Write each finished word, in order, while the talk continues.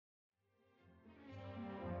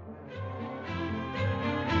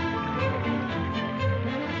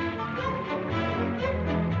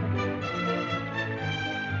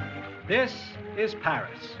This is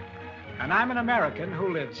Paris, and I'm an American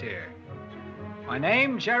who lives here. My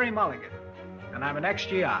name's Jerry Mulligan, and I'm an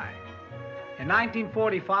ex-GI. In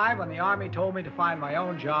 1945, when the Army told me to find my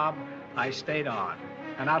own job, I stayed on.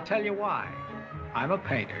 And I'll tell you why. I'm a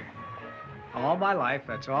painter. All my life,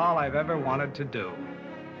 that's all I've ever wanted to do.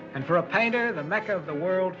 And for a painter, the mecca of the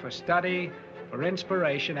world for study, for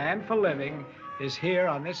inspiration, and for living is here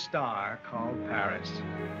on this star called Paris.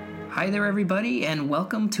 Hi there, everybody, and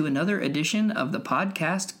welcome to another edition of The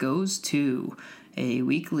Podcast Goes To, a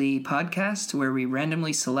weekly podcast where we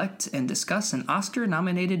randomly select and discuss an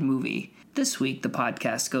Oscar-nominated movie. This week, the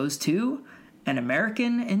podcast goes to An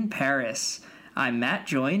American in Paris. I'm Matt,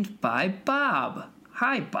 joined by Bob.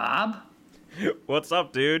 Hi, Bob. What's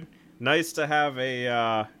up, dude? Nice to have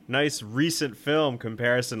a nice recent film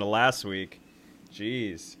comparison to last week.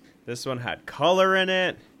 Jeez, this one had color in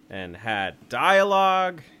it and had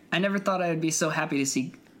dialogue. I never thought I would be so happy to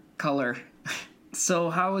see color. So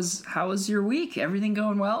how was your week? Everything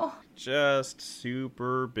going well? Just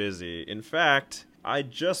super busy. In fact, I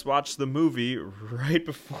just watched the movie right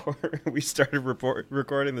before we started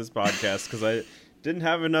recording this podcast because I didn't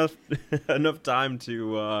have enough time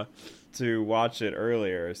to watch it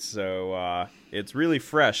earlier. So it's really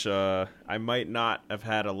fresh. I might not have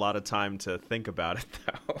had a lot of time to think about it,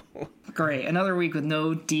 though. Great. Another week with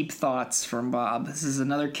no deep thoughts from Bob. This is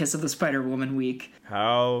another Kiss of the Spider-Woman week.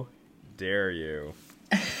 How dare you?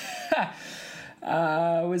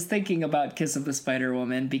 I was thinking about Kiss of the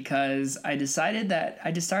Spider-Woman because I started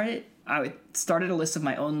a list of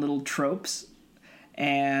my own little tropes,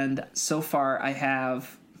 and so far I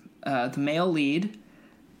have the male lead,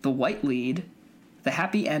 the white lead, the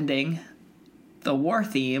happy ending, the war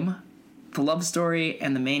theme, the love story,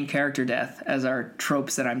 and the main character death as our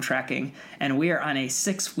tropes that I'm tracking. And we are on a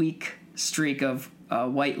 6-week streak of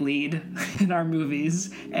white lead in our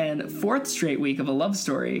movies and 4th straight week of a love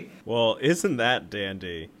story. Well, isn't that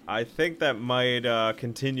dandy? I think that might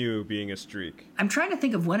continue being a streak. I'm trying to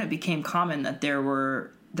think of when it became common that there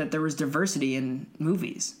was diversity in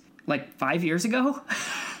movies. Like 5 years ago?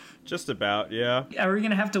 Just about, yeah. Are we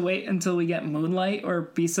going to have to wait until we get Moonlight or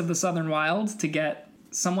Beasts of the Southern Wild to get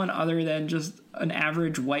someone other than just an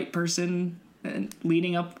average white person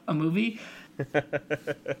leading up a movie?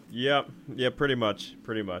 Yeah, pretty much.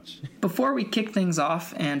 Before we kick things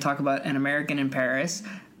off and talk about An American in Paris,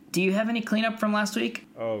 do you have any cleanup from last week?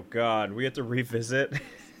 Oh, God, we have to revisit.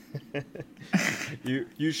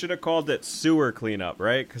 You should have called it sewer cleanup,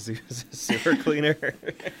 right? Because he was a sewer cleaner.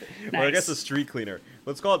 Nice. Or I guess a street cleaner.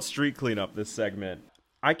 Let's call it street cleanup, this segment.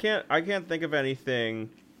 I can't think of anything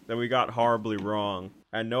that we got horribly wrong.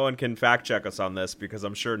 And no one can fact check us on this because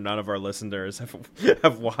I'm sure none of our listeners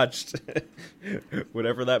have watched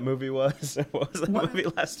whatever that movie was. What was that movie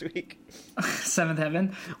last week? Seventh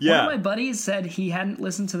Heaven. Yeah. One of my buddies said he hadn't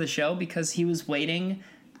listened to the show because he was waiting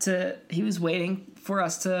for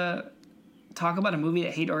us to talk about a movie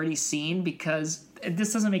that he'd already seen, because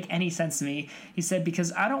this doesn't make any sense to me. He said,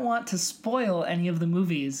 because I don't want to spoil any of the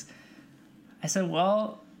movies. I said,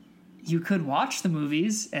 well, you could watch the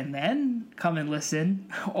movies and then come and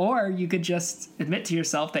listen, or you could just admit to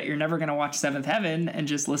yourself that you're never going to watch Seventh Heaven and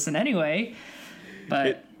just listen anyway.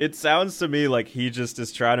 But it sounds to me like he just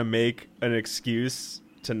is trying to make an excuse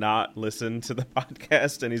to not listen to the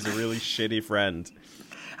podcast, and he's a really shitty friend.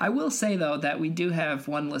 I will say, though, that we do have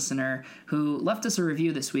one listener who left us a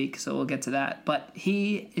review this week, so we'll get to that. But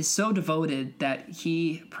he is so devoted that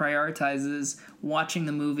he prioritizes watching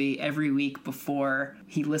the movie every week before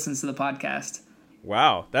he listens to the podcast.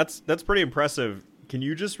 Wow, that's pretty impressive. Can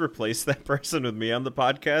you just replace that person with me on the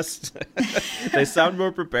podcast? They sound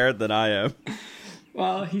more prepared than I am.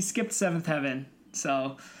 Well, he skipped Seventh Heaven,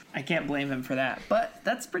 so I can't blame him for that. But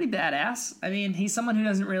that's pretty badass. I mean, he's someone who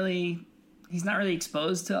he's not really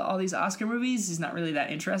exposed to all these Oscar movies. He's not really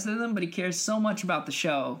that interested in them, but he cares so much about the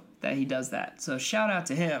show that he does that. So shout out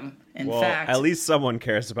to him. In fact, at least someone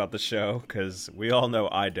cares about the show, because we all know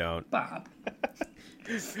I don't. Bob.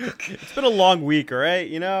 It's been a long week, all right?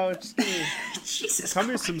 You know, Jesus cut me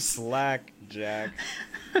Christ. some slack, Jack.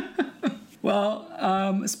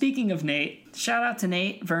 Well, speaking of Nate, shout out to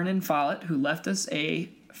Nate Vernon Follett, who left us a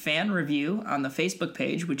fan review on the Facebook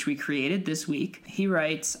page, which we created this week. He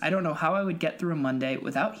writes, I don't know how I would get through a Monday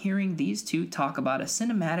without hearing these two talk about a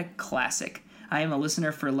cinematic classic. I am a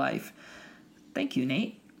listener for life. Thank you,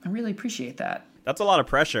 Nate. I really appreciate that. That's a lot of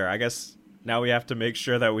pressure. I guess now we have to make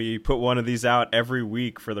sure that we put one of these out every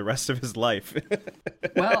week for the rest of his life.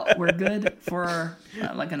 Well, we're good for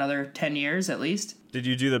like another 10 years at least. Did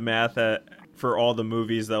you do the math for all the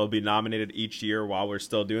movies that will be nominated each year while we're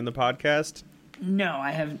still doing the podcast? No, I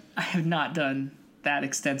have not done that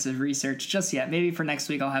extensive research just yet. Maybe for next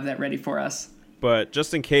week I'll have that ready for us. But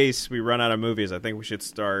just in case we run out of movies, I think we should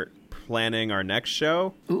start planning our next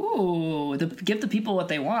show. Ooh, give the people what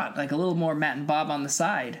they want, like a little more Matt and Bob on the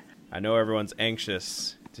side. I know everyone's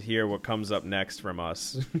anxious to hear what comes up next from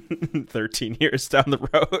us 13 years down the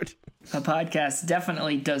road. The podcast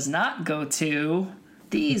definitely does not go to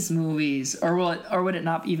these movies, or would it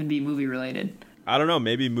not even be movie related? I don't know.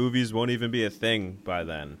 Maybe movies won't even be a thing by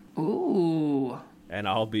then. Ooh. And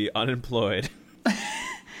I'll be unemployed.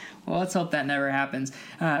 Well, let's hope that never happens.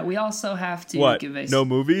 We also have to give a... No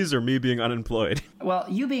movies or me being unemployed? Well,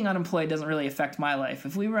 you being unemployed doesn't really affect my life.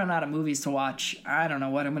 If we run out of movies to watch, I don't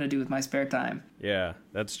know what I'm going to do with my spare time. Yeah,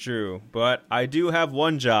 that's true. But I do have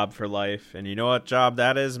one job for life. And you know what job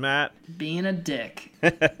that is, Matt? Being a dick.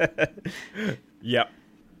 Yep.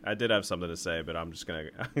 I did have something to say, but I'm just going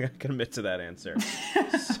to commit to that answer.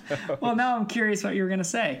 Well, now I'm curious what you were going to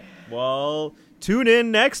say. Well, tune in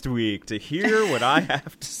next week to hear what I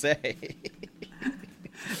have to say.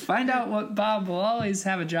 Find out what Bob will always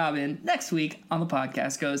have a job in next week on the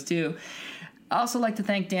podcast goes to. I also like to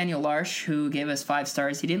thank Daniel Larsh, who gave us 5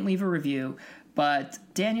 stars. He didn't leave a review, but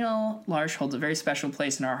Daniel Larsh holds a very special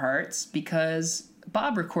place in our hearts because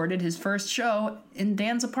Bob recorded his first show in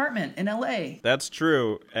Dan's apartment in LA. That's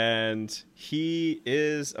true. And he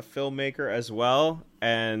is a filmmaker as well.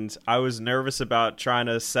 And I was nervous about trying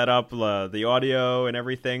to set up the audio and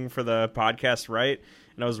everything for the podcast right.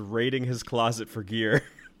 And I was raiding his closet for gear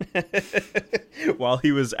while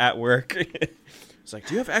he was at work. It's like,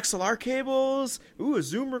 do you have XLR cables? Ooh, a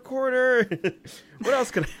Zoom recorder. What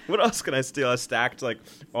else can I steal? I stacked like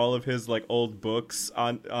all of his like old books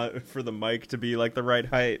on for the mic to be like the right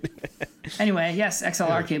height. Anyway, yes,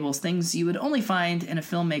 XLR cables, things you would only find in a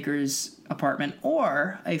filmmaker's apartment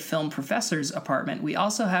or a film professor's apartment. We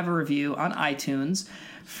also have a review on iTunes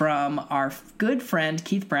from our good friend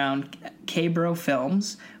Keith Brown, K-Bro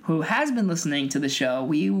Films, who has been listening to the show.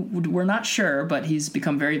 We're not sure, but he's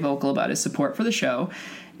become very vocal about his support for the show.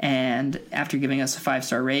 And after giving us a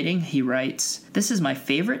 5-star rating, he writes, "This is my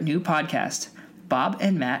favorite new podcast. Bob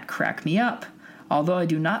and Matt crack me up. Although I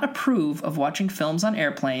do not approve of watching films on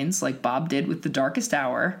airplanes like Bob did with The Darkest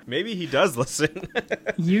Hour." Maybe he does listen.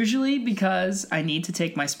 "Usually because I need to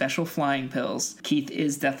take my special flying pills. Keith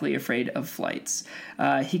is deathly afraid of flights."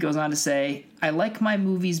 He goes on to say, "I like my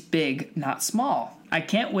movies big, not small. I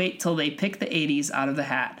can't wait till they pick the 80s out of the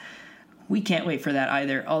hat." We can't wait for that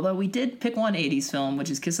either, although we did pick one 80s film, which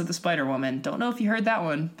is Kiss of the Spider-Woman. Don't know if you heard that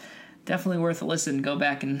one. Definitely worth a listen. Go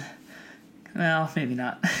back and... well, maybe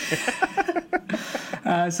not.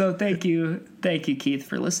 So thank you, Keith,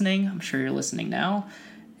 for listening. I'm sure you're listening now,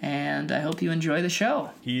 and I hope you enjoy the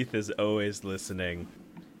show. Keith is always listening.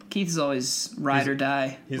 Keith is always ride or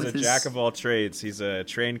die. He's a jack of all trades. He's a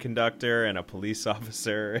train conductor and a police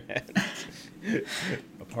officer and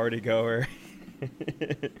a party goer.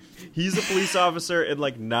 He's a police officer in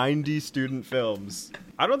like 90 student films.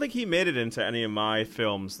 I don't think he made it into any of my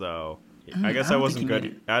films though. I guess I wasn't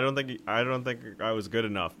good. I don't think I was good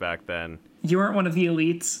enough back then. You weren't one of the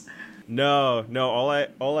elites? No.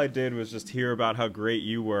 All I did was just hear about how great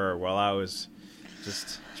you were while I was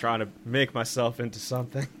just trying to make myself into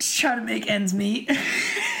something. Just trying to make ends meet.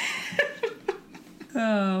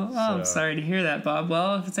 I'm sorry to hear that, Bob.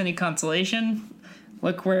 Well, if it's any consolation,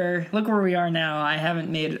 look where we are now. I haven't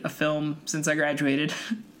made a film since I graduated.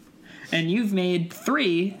 And you've made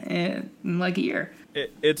 3 in like a year.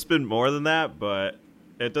 It's been more than that, but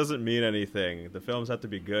it doesn't mean anything. The films have to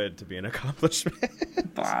be good to be an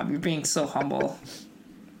accomplishment. Bob, you're being so humble.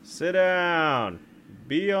 Sit down.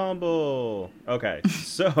 Be humble. Okay,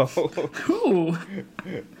 so... Ooh.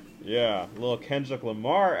 Yeah, a little Kendrick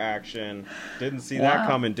Lamar action. Didn't see that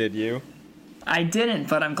coming, did you? I didn't,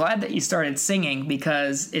 but I'm glad that you started singing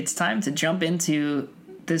because it's time to jump into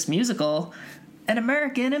this musical, An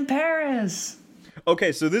American in Paris.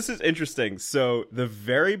 Okay, so this is interesting. So the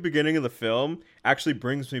very beginning of the film actually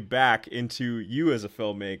brings me back into you as a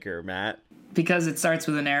filmmaker, Matt. Because it starts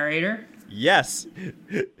with a narrator? Yes.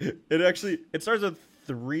 It starts with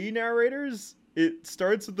 3 narrators. It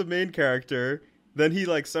starts with the main character, then he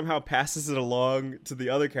like somehow passes it along to the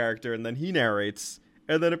other character, and then he narrates.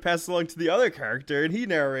 And then it passes along to the other character, and he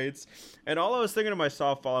narrates. And all I was thinking to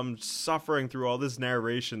myself while I'm suffering through all this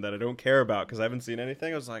narration that I don't care about because I haven't seen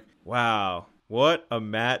anything, I was like, wow, what a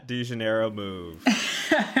Matt DeGeneiro move.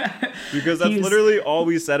 Because that's literally all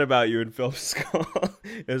we said about you in film school.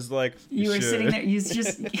 Is like, you were sitting there. You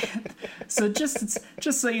just so just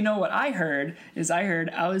so you know what I heard is I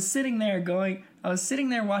was sitting there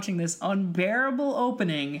watching this unbearable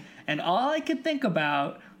opening, and all I could think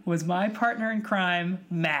about was my partner in crime,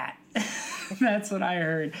 Matt. That's what I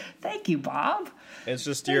heard. Thank you, Bob. It's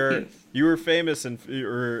just you were famous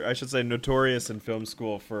or I should say notorious in film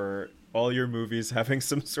school for all your movies having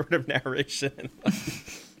some sort of narration.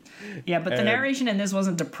 Yeah, but the narration in this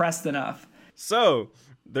wasn't depressed enough. So,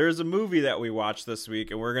 there's a movie that we watched this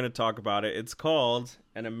week, and we're going to talk about it. It's called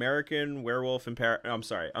An American Werewolf in Paris. I'm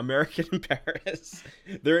sorry, American in Paris.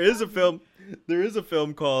 There is a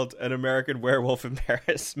film called An American Werewolf in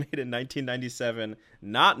Paris, made in 1997,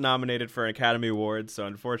 not nominated for an Academy Award, so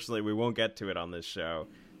unfortunately we won't get to it on this show.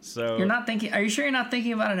 So Are you sure you're not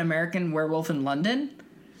thinking about An American Werewolf in London?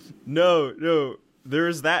 No.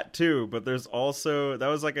 There's that too, but there's also, that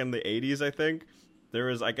was like in the 80s, I think. There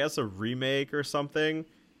was, I guess, a remake or something.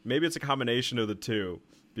 Maybe it's a combination of the two,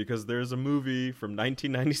 because there's a movie from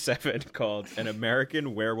 1997 called An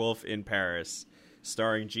American Werewolf in Paris,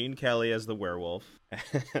 starring Gene Kelly as the werewolf.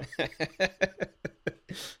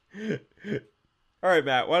 All right,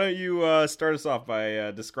 Matt, why don't you start us off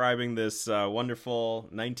by describing this wonderful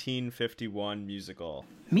 1951 musical?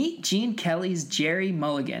 Meet Gene Kelly's Jerry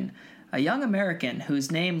Mulligan, a young American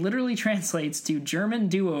whose name literally translates to German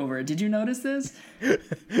do-over. Did you notice this?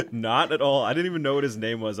 Not at all. I didn't even know what his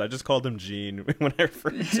name was. I just called him Gene when I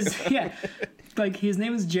first Yeah, like his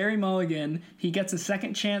name is Jerry Mulligan. He gets a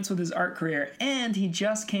second chance with his art career, and he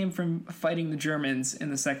just came from fighting the Germans in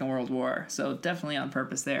the Second World War, so definitely on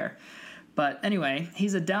purpose there. But anyway,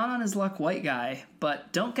 he's a down-on-his-luck white guy,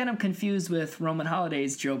 but don't get him confused with Roman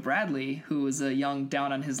Holiday's Joe Bradley, who is a young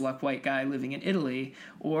down-on-his-luck white guy living in Italy,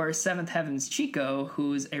 or Seventh Heaven's Chico,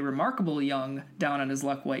 who's a remarkable young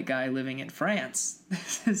down-on-his-luck white guy living in France.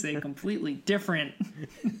 This is a completely different...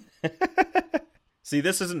 See,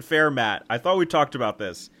 this isn't fair, Matt. I thought we talked about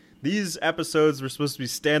this. These episodes were supposed to be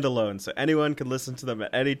standalone, so anyone could listen to them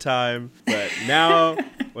at any time. But now,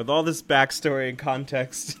 with all this backstory and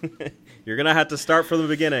context, you're going to have to start from the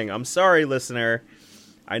beginning. I'm sorry, listener.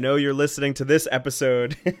 I know you're listening to this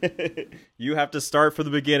episode. You have to start from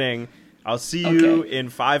the beginning. I'll see you in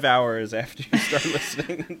 5 hours after you start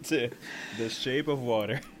listening to The Shape of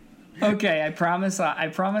Water. Okay, I promise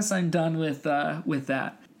I'm done with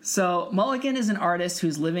that. So Mulligan is an artist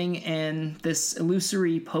who's living in this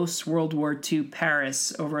illusory post-World War II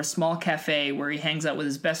Paris over a small cafe where he hangs out with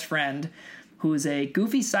his best friend, who is a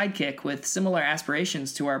goofy sidekick with similar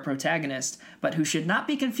aspirations to our protagonist, but who should not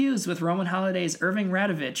be confused with Roman Holiday's Irving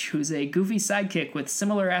Radovich, who's a goofy sidekick with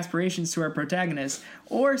similar aspirations to our protagonist,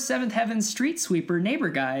 or Seventh Heaven's street sweeper neighbor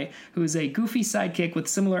guy, who's a goofy sidekick with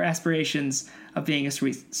similar aspirations of being a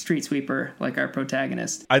street sweeper like our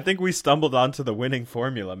protagonist. I think we stumbled onto the winning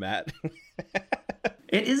formula, Matt.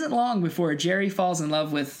 It isn't long before Jerry falls in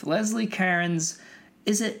love with Leslie Caron's...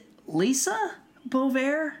 Is it Lisa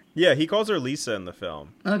Beauvais? Yeah, he calls her Lisa in the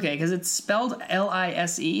film. Okay, because it's spelled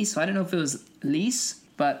Lise, so I don't know if it was Lise,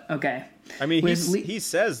 but okay. I mean, he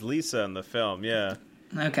says Lisa in the film, yeah.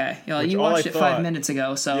 Okay, well, you watched it 5 minutes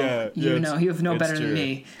ago, so you have no better than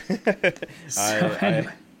me. Anyway.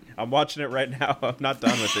 I'm watching it right now. I'm not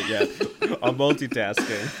done with it yet. I'm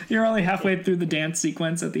multitasking. You're only halfway through the dance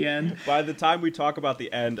sequence at the end. By the time we talk about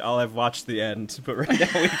the end, I'll have watched the end. But right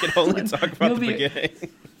now we can only talk about the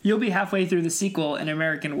beginning. You'll be halfway through the sequel, An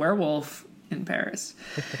American Werewolf in Paris.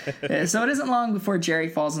 So it isn't long before Jerry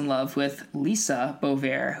falls in love with Lisa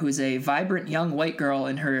Beauvais, who's a vibrant young white girl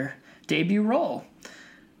in her debut role,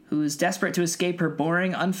 who's desperate to escape her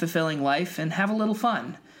boring, unfulfilling life and have a little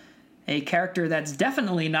fun. A character that's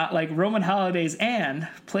definitely not like Roman Holiday's Anne,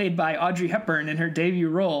 played by Audrey Hepburn in her debut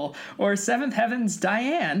role, or Seventh Heaven's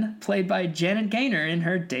Diane, played by Janet Gaynor in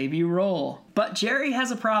her debut role. But Jerry has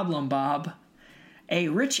a problem, Bob. A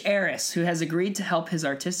rich heiress who has agreed to help his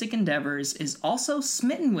artistic endeavors is also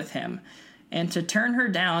smitten with him, and to turn her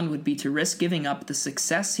down would be to risk giving up the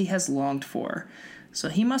success he has longed for. So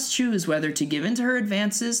he must choose whether to give in to her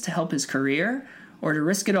advances to help his career, or to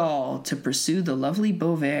risk it all to pursue the lovely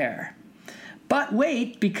Beauvais. But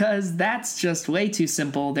wait, because that's just way too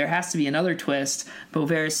simple. There has to be another twist.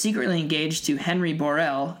 Beauvais is secretly engaged to Henry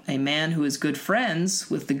Borel, a man who is good friends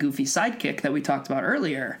with the goofy sidekick that we talked about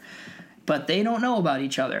earlier. But they don't know about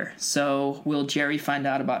each other. So will Jerry find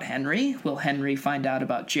out about Henry? Will Henry find out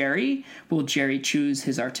about Jerry? Will Jerry choose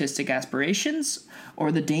his artistic aspirations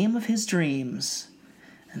or the dame of his dreams?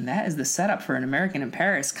 And that is the setup for An American in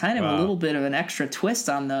Paris. Kind of a little bit of an extra twist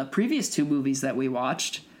on the previous two movies that we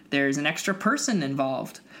watched. There's an extra person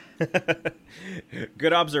involved.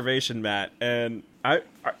 Good observation, Matt. And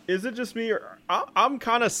is it just me, or I'm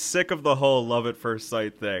kind of sick of the whole love at first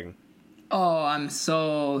sight thing. Oh, I'm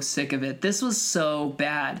so sick of it. This was so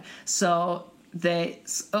bad. So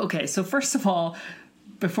first of all,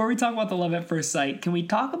 before we talk about the love at first sight, can we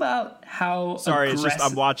talk about how Sorry, aggressive... it's just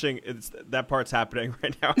I'm watching. That part's happening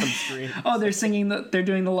right now on screen. Oh, they're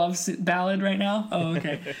doing the love ballad right now? Oh,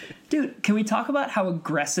 okay. Dude, can we talk about how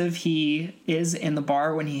aggressive he is in the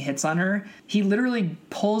bar when he hits on her? He literally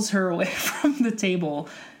pulls her away from the table.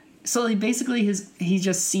 So he basically he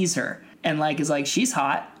just sees her and like is like, she's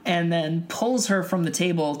hot, and then pulls her from the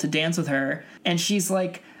table to dance with her. And she's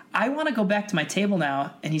like, I want to go back to my table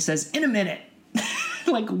now. And he says, in a minute.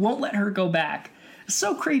 Like, won't let her go back.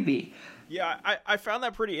 So creepy. Yeah, I found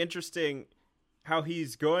that pretty interesting, how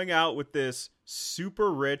he's going out with this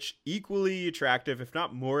super rich, equally attractive, if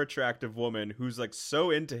not more attractive woman who's like so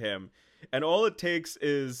into him. And all it takes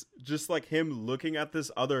is just like him looking at this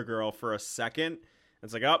other girl for a second.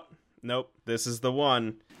 It's like, oh, nope, this is the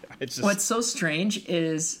one. It's just... What's so strange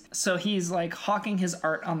is, so he's like hawking his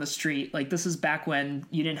art on the street. Like, this is back when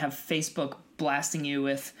you didn't have Facebook blasting you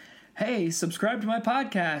with, hey, subscribe to my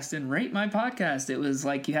podcast and rate my podcast. It was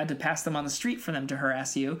like you had to pass them on the street for them to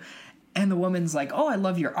harass you. And the woman's like, oh, I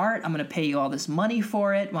love your art. I'm going to pay you all this money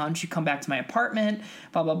for it. Why don't you come back to my apartment?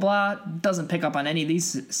 Blah, blah, blah. Doesn't pick up on any of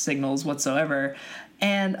these signals whatsoever.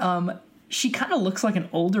 And she kind of looks like an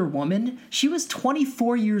older woman. She was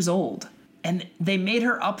 24 years old. And they made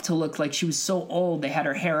her up to look like she was so old. They had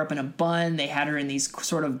her hair up in a bun. They had her in these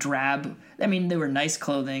sort of drab... I mean, they were nice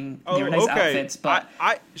clothing. They were nice outfits, but...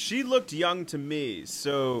 she looked young to me,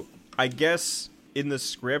 so I guess in the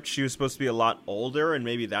script she was supposed to be a lot older, and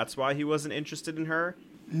maybe that's why he wasn't interested in her?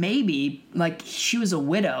 Maybe. Like, she was a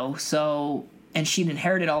widow, so... And she'd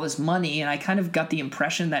inherited all this money, and I kind of got the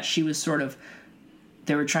impression that she was sort of...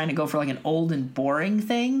 They were trying to go for, like, an old and boring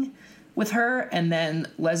thing with her, and then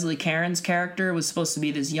Leslie Caron's character was supposed to be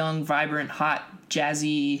this young, vibrant, hot,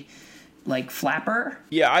 jazzy... like flapper.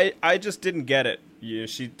 Yeah, I just didn't get it. Yeah,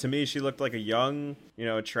 to me she looked like a young,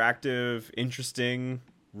 attractive, interesting,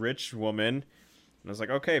 rich woman. And I was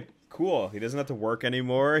like, okay, cool. He doesn't have to work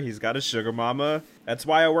anymore. He's got his sugar mama. That's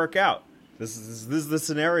why I work out. This is the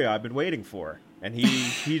scenario I've been waiting for. And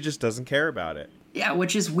he just doesn't care about it. Yeah,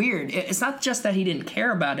 which is weird. It's not just that he didn't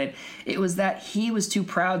care about it. It was that he was too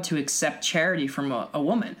proud to accept charity from a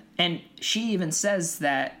woman. And she even says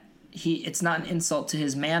that it's not an insult to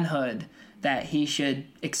his manhood that he should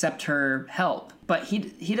accept her help. But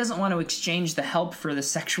he doesn't want to exchange the help for the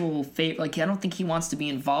sexual favor. Like, I don't think he wants to be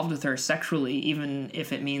involved with her sexually, even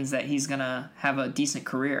if it means that he's going to have a decent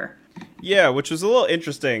career. Yeah, which was a little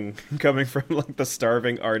interesting coming from, like, the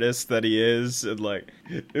starving artist that he is. And, like,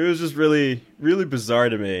 it was just really, really bizarre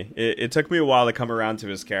to me. It took me a while to come around to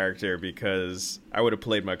his character because I would have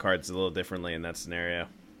played my cards a little differently in that scenario.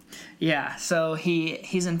 Yeah, so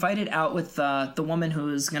he's invited out with the woman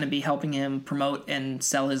who's going to be helping him promote and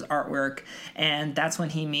sell his artwork, and that's when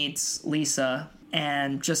he meets Lisa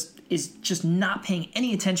and is just not paying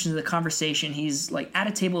any attention to the conversation. He's like at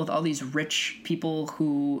a table with all these rich people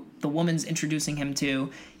who the woman's introducing him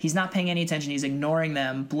to. He's not paying any attention. He's ignoring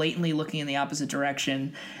them, blatantly looking in the opposite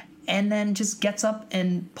direction, and then just gets up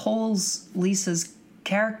and pulls Lisa's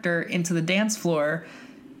character into the dance floor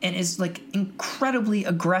and is like incredibly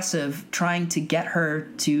aggressive trying to get her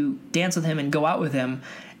to dance with him and go out with him.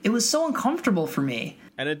 It was so uncomfortable for me.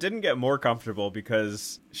 And it didn't get more comfortable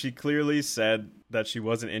because she clearly said that she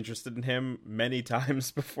wasn't interested in him many times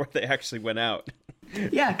before they actually went out.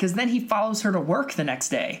 Yeah, because then he follows her to work the next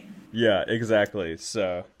day. Yeah, exactly.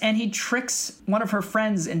 So. And he tricks one of her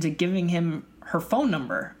friends into giving him her phone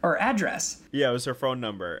number or address. Yeah, it was her phone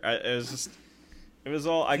number. It was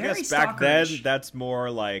all, I Very guess back then, stalkerish. that's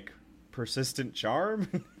more like persistent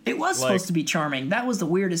charm. It was supposed to be charming. That was the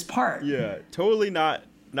weirdest part. Yeah, totally not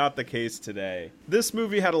the case today. This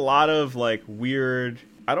movie had a lot of like weird,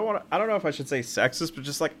 I don't know if I should say sexist, but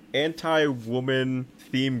just like anti-woman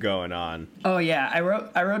theme going on. Oh yeah,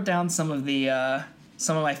 I wrote down some of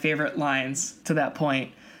my favorite lines to that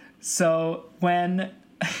point. So when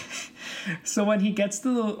he gets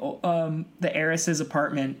to the heiress's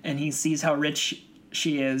apartment and he sees how rich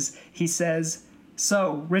she is, he says,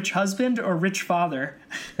 "So, rich husband or rich father?"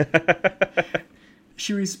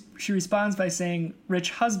 She responds by saying,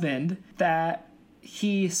 "Rich husband," that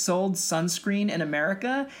he sold sunscreen in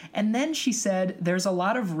America, and then she said, "There's a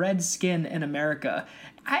lot of red skin in America."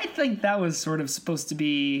 I think that was sort of supposed to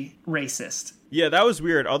be racist. Yeah, that was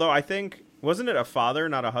weird. Although I think, wasn't it a father,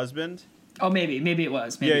 not a husband? Oh, maybe it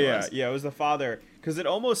was. Yeah, it was the father. Because it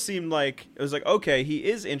almost seemed like, it was like, okay, he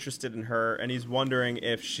is interested in her, and he's wondering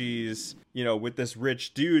if she's, with this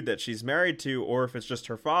rich dude that she's married to, or if it's just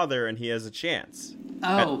her father and he has a chance.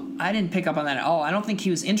 Oh, I didn't pick up on that at all. I don't think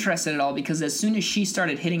he was interested at all, because as soon as she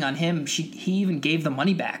started hitting on him, he even gave the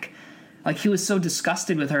money back. Like, he was so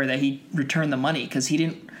disgusted with her that he returned the money because he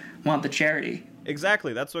didn't want the charity.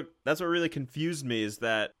 Exactly. That's what really confused me, is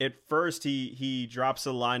that at first he drops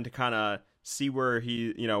a line to kind of see where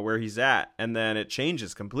he's at, and then it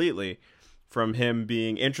changes completely from him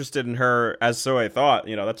being interested in her, as so I thought.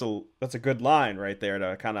 That's a good line right there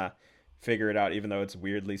to kind of figure it out, even though it's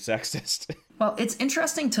weirdly sexist. Well, it's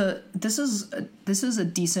interesting this is a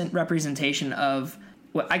decent representation of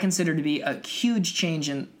what I consider to be a huge change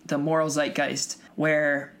in the moral zeitgeist,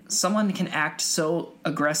 where someone can act so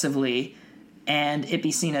aggressively and it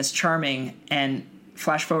be seen as charming, and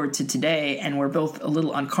flash forward to today and we're both a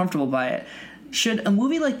little uncomfortable by it. Should a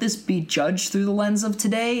movie like this be judged through the lens of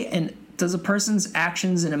today? And does a person's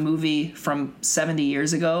actions in a movie from 70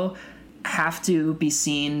 years ago have to be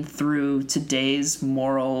seen through today's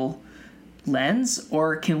moral lens?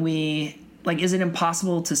 Or can we, is it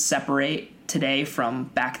impossible to separate today from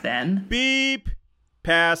back then? Beep.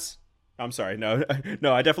 Pass. I'm sorry. No,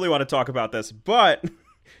 I definitely want to talk about this, but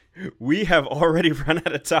we have already run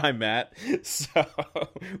out of time, Matt. So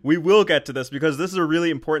we will get to this because this is a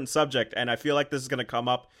really important subject, and I feel like this is going to come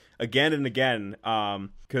up again and again,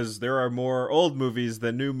 because there are more old movies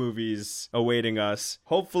than new movies awaiting us.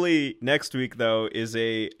 Hopefully next week, though, is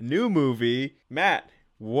a new movie. Matt,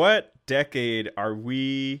 what decade are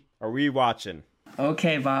we watching?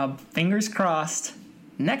 Okay, Bob, fingers crossed.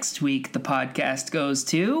 Next week, the podcast goes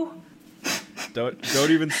to... Don't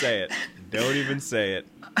even say it. Don't even say it.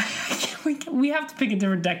 We have to pick a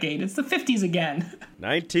different decade. It's the 50s again.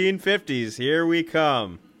 1950s, here we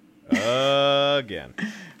come. Again.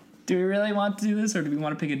 Do we really want to do this, or do we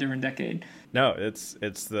want to pick a different decade? No, it's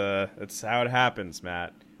how it happens,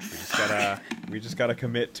 Matt. We just gotta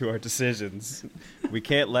commit to our decisions. We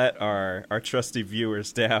can't let our trusty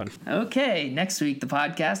viewers down. Okay, next week the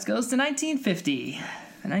podcast goes to 1950.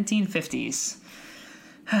 The 1950s.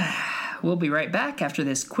 We'll be right back after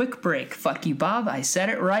this quick break. Fuck you, Bob. I said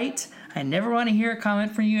it right. I never want to hear a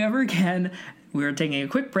comment from you ever again. We're taking a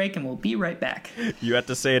quick break, and we'll be right back. You have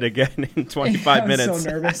to say it again in 25 minutes. I'm so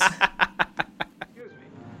nervous. Excuse me.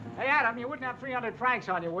 Hey, Adam, you wouldn't have 300 francs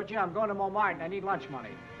on you, would you? I'm going to Montmartre. I need lunch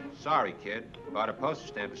money. Sorry, kid. Bought a postage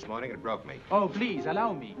stamp this morning and it broke me. Oh, please,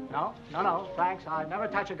 allow me. No, thanks. I'd never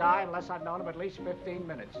touch a guy unless I've known him at least 15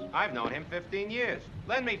 minutes. I've known him 15 years.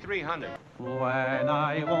 Lend me 300. When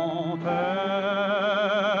I want a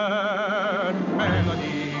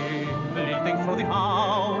melody, flitting through the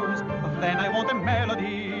house, then I want a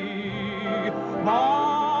melody.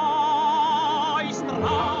 My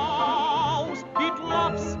Strauss, it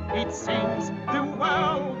loves, it sings, the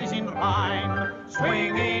world is in rhyme,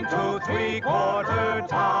 swinging to three-quarter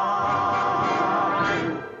time.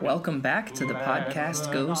 Welcome back to The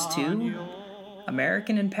Podcast Goes To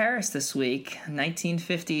American in Paris this week,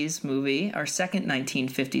 1950s movie, our second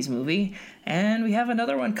 1950s movie, and we have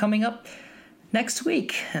another one coming up next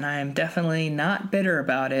week, and I am definitely not bitter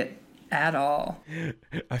about it at all.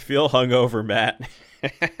 I feel hungover, Matt.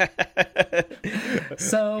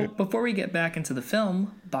 So, before we get back into the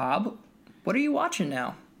film, Bob, what are you watching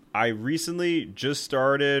now? I recently just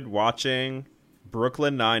started watching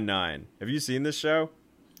Brooklyn Nine-Nine. Have you seen this show?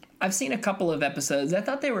 I've seen a couple of episodes. I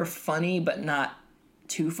thought they were funny, but not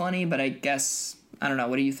too funny, but I guess, I don't know.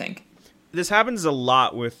 What do you think? This happens a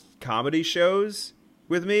lot with comedy shows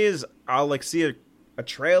with me, is I'll see a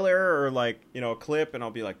trailer or a clip, and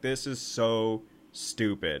I'll be like, this is so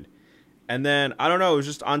stupid. And then, I don't know, it was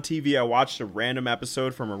just on TV. I watched a random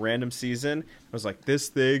episode from a random season. I was like, this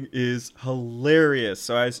thing is hilarious.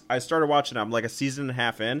 So I started watching it. I'm like a season and a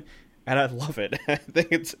half in, and I love it. I think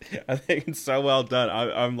it's so well done.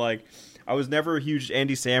 I was never a huge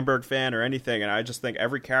Andy Samberg fan or anything, and I just think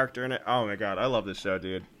every character in it, oh my god, I love this show,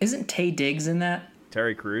 dude. Isn't Taye Diggs in that?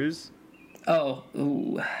 Terry Crews? Oh,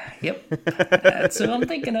 ooh, yep. That's who I'm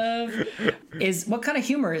thinking of. What kind of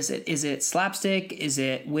humor is it? Is it slapstick? Is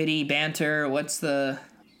it witty banter? What's the...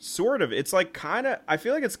 Sort of. It's I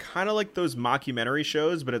feel like it's kind of like those mockumentary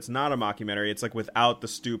shows, but it's not a mockumentary. It's without the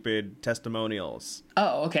stupid testimonials.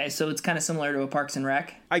 Oh, okay. So it's kind of similar to a Parks and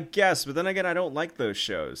Rec? I guess, but then again, I don't like those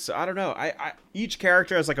shows. So I don't know. Each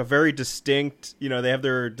character has a very distinct, they have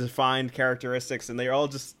their defined characteristics, and they're all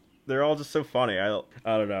just so funny. I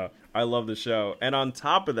don't know. I love the show. And on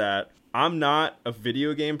top of that, I'm not a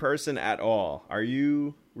video game person at all. Were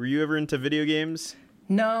you ever into video games?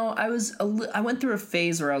 No, I went through a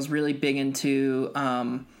phase where I was really big into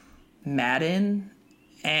Madden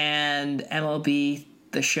and MLB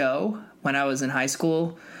The Show when I was in high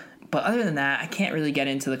school. But other than that, I can't really get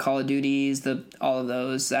into the Call of Duties, all of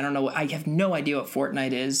those. I don't know. I have no idea what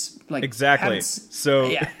Fortnite is. Exactly. So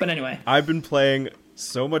yeah, but anyway. I've been playing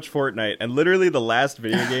so much Fortnite, and literally the last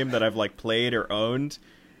video game that I've like played or owned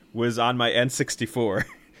was on my N64.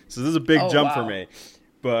 So this is a big jump for me.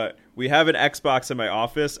 But we have an Xbox in my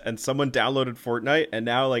office, and someone downloaded Fortnite, and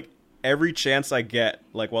now like every chance I get,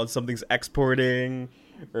 like while something's exporting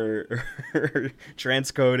or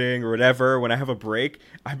transcoding or whatever, when I have a break,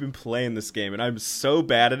 I've been playing this game, and I'm so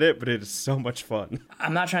bad at it, but it is so much fun.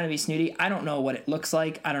 I'm not trying to be snooty. I don't know what it looks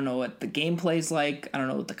like. I don't know what the gameplay's like. I don't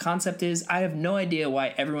know what the concept is. I have no idea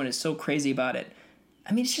why everyone is so crazy about it.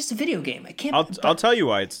 I mean, it's just a video game. I can't. I'll tell you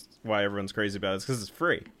why everyone's crazy about it. It's because it's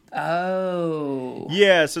free. Oh.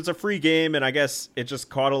 Yeah, so it's a free game, and I guess it just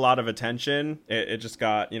caught a lot of attention. It just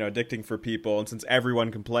got, addicting for people, and since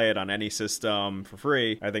everyone can play it on any system for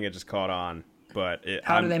free, I think it just caught on. But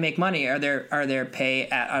how do they make money? Are there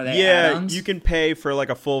add-ons? Yeah, you can pay for like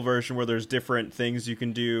a full version where there's different things you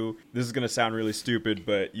can do. This is gonna sound really stupid,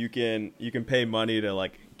 but you can pay money to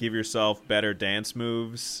like give yourself better dance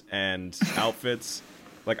moves and outfits.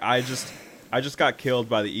 Like I just got killed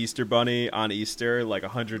by the Easter Bunny on Easter like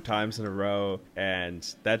 100 times in a row,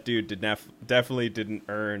 and that dude definitely didn't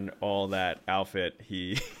earn all that outfit.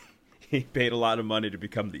 He paid a lot of money to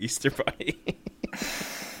become the Easter Bunny.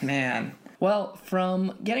 Man. Well,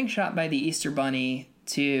 from getting shot by the Easter Bunny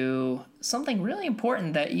to something really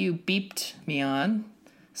important that you beeped me on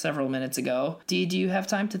several minutes ago, do you have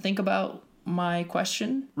time to think about my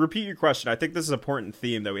question? Repeat your question. I think this is an important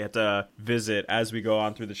theme that we have to visit as we go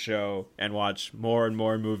on through the show and watch more and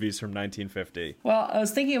more movies from 1950. Well, I was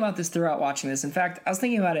thinking about this throughout watching this. In fact, I was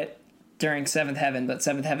thinking about it during Seventh Heaven, but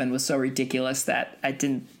Seventh Heaven was so ridiculous that I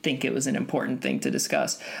didn't think it was an important thing to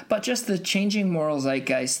discuss. But just the changing moral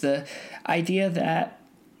zeitgeist, the idea that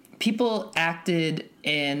people acted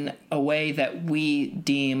in a way that we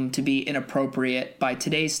deem to be inappropriate by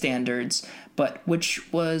today's standards, but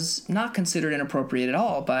which was not considered inappropriate at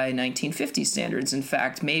all by 1950 standards. In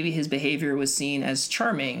fact, maybe his behavior was seen as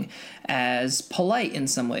charming, as polite in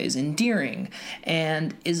some ways, endearing.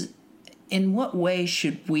 And in what way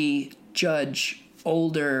should we judge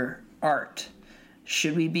older art?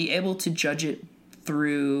 Should we be able to judge it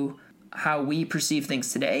through how we perceive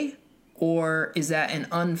things today? Or is that an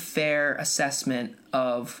unfair assessment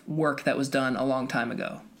of work that was done a long time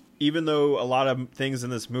ago? Even though a lot of things in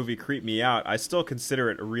this movie creep me out, I still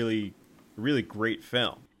consider it a really, really great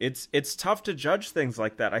film. It's tough to judge things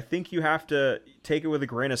like that. I think you have to take it with a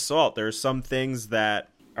grain of salt. There are some things that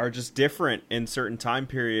are just different in certain time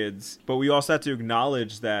periods, but we also have to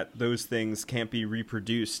acknowledge that those things can't be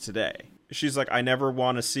reproduced today. She's like, I never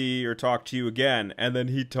want to see or talk to you again, and then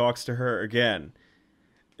he talks to her again.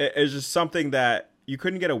 It's just something that you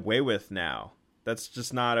couldn't get away with now. That's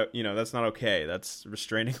just not, that's not okay. That's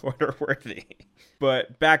restraining order worthy.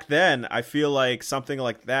 But back then, I feel like something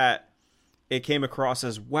like that, it came across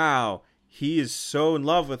as, wow, he is so in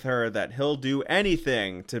love with her that he'll do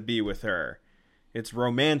anything to be with her. It's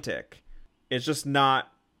romantic. It's just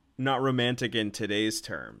not romantic in today's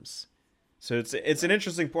terms. So it's an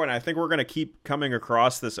interesting point. I think we're going to keep coming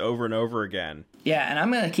across this over and over again. Yeah, and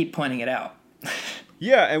I'm going to keep pointing it out.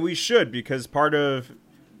 Yeah, and we should, because part of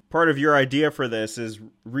your idea for this is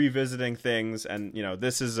revisiting things, and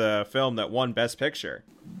this is a film that won Best Picture.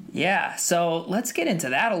 Yeah, so let's get into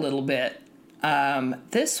that a little bit.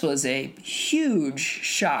 This was a huge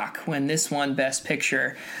shock when this won Best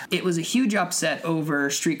Picture. It was a huge upset over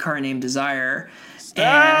Streetcar Named Desire.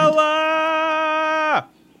 Stella!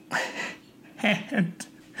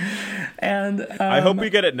 And I hope we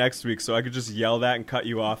get it next week so I could just yell that and cut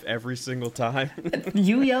you off every single time.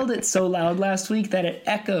 You yelled it so loud last week that it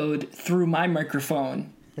echoed through my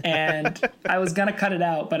microphone. And I was going to cut it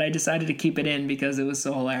out, but I decided to keep it in because it was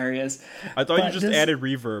so hilarious. I thought you just added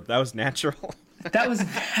reverb. That was natural. That was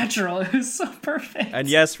natural. It was so perfect. And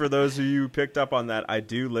yes, for those of you who picked up on that, I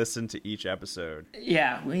do listen to each episode.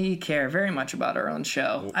 Yeah, we care very much about our own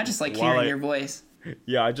show. I just like hearing your voice.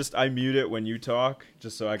 Yeah, I mute it when you talk,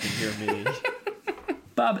 just so I can hear me.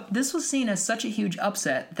 Bob, this was seen as such a huge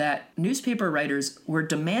upset that newspaper writers were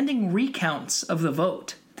demanding recounts of the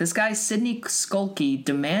vote. This guy, Sidney Skulke,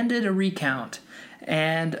 demanded a recount.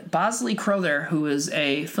 And Bosley Crowther, who is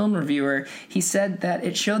a film reviewer, he said that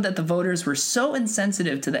it showed that the voters were so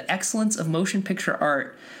insensitive to the excellence of motion picture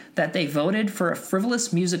art that they voted for a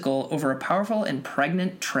frivolous musical over a powerful and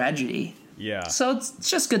pregnant tragedy. Yeah. So it's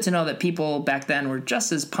just good to know that people back then were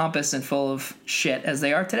just as pompous and full of shit as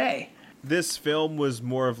they are today. This film was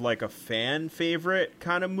more of like a fan favorite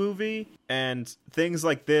kind of movie, and things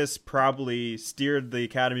like this probably steered the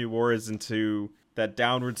Academy Awards into that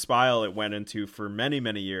downward spiral it went into for many,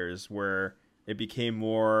 many years, where it became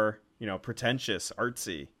more, pretentious,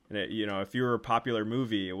 artsy. And if you were a popular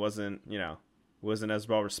movie, it wasn't wasn't as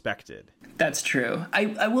well respected. That's true.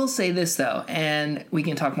 I will say this, though, and we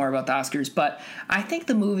can talk more about the Oscars, but I think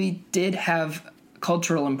the movie did have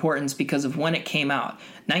cultural importance because of when it came out.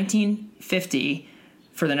 1950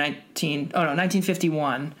 for the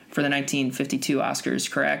 1951 for the 1952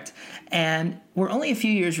 Oscars, correct? And we're only a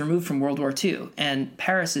few years removed from World War II, and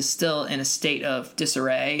Paris is still in a state of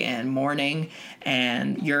disarray and mourning,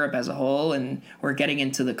 and Europe as a whole, and we're getting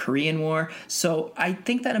into the Korean War. So I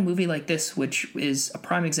think that a movie like this, which is a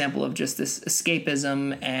prime example of just this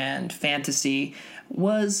escapism and fantasy,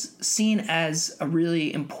 was seen as a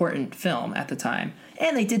really important film at the time.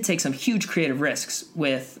 And they did take some huge creative risks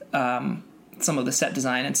with some of the set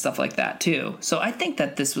design and stuff like that too. So I think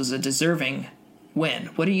that this was a deserving win.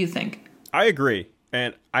 What do you think? I agree.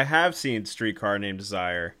 And I have seen Streetcar Named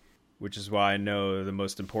Desire, which is why I know the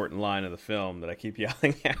most important line of the film that I keep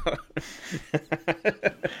yelling out.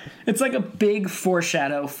 It's like a big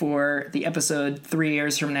foreshadow for the episode 3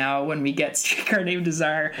 years from now when we get Streetcar Named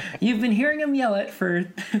Desire. You've been hearing him yell it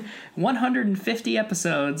for 150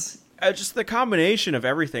 episodes. Just the combination of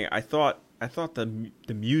everything. I thought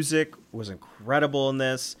the music was incredible in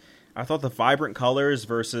this. I thought the vibrant colors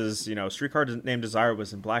versus, Streetcar Named Desire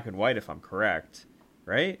was in black and white, if I'm correct.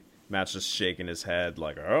 Right? Matt's just shaking his head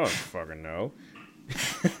like, I don't fucking know.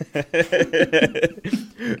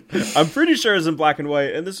 I'm pretty sure it's in black and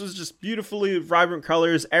white, and this was just beautifully vibrant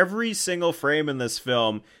colors. Every single frame in this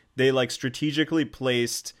film, they strategically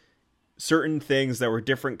placed certain things that were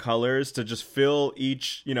different colors to just fill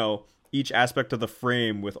each aspect of the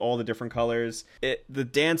frame with all the different colors. The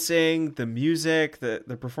dancing, the music,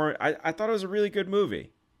 the performance. I thought it was a really good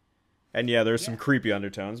movie. And yeah, there's some creepy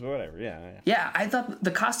undertones, but whatever. Yeah, I thought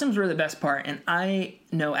the costumes were the best part, and I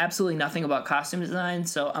know absolutely nothing about costume design,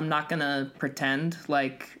 so I'm not going to pretend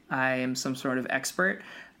like I am some sort of expert.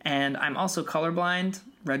 And I'm also colorblind,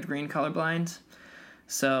 red-green colorblind,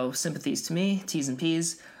 so sympathies to me, T's and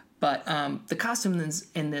P's. But the costumes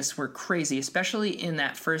in this were crazy, especially in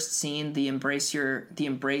that first scene, the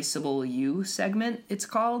Embraceable You segment, it's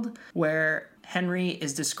called, where Henry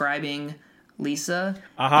is describing Lisa.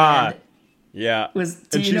 Aha. Yeah.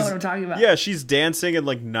 Do you know what I'm talking about? Yeah, she's dancing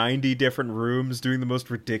in 90 different rooms, doing the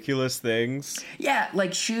most ridiculous things. Yeah,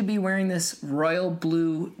 she would be wearing this royal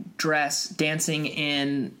blue dress, dancing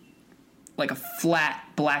in a flat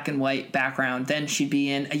black and white background. Then she'd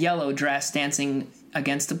be in a yellow dress, dancing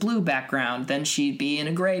against a blue background. Then she'd be in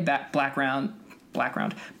a gray background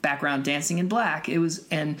dancing in black. It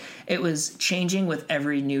was changing with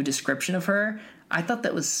every new description of her. I thought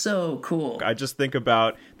that was so cool. I just think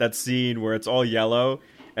about that scene where it's all yellow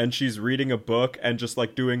and she's reading a book and just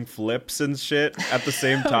doing flips and shit at the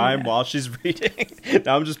same time while she's reading.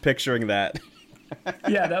 Now I'm just picturing that.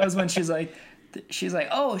 Yeah, that was when she's like,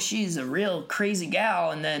 oh, she's a real crazy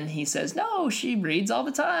gal. And then he says, no, she reads all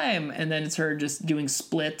the time. And then it's her just doing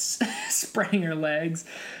splits, spreading her legs.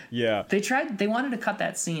 Yeah. They wanted to cut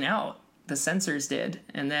that scene out. The censors did.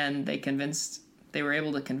 And then they were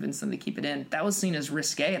able to convince them to keep it in. That was seen as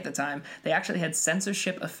risque at the time. They actually had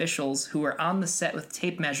censorship officials who were on the set with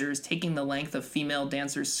tape measures taking the length of female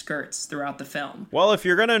dancers' skirts throughout the film. Well, if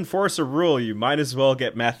you're going to enforce a rule, you might as well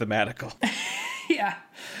get mathematical. Yeah.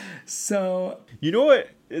 So, you know what?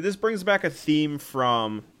 This brings back a theme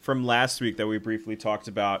from last week that we briefly talked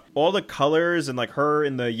about. All the colors and her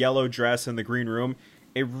in the yellow dress in the green room,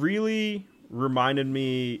 it really reminded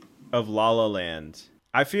me of La La Land.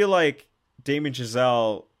 I feel like Damien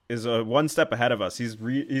Chazelle is one step ahead of us.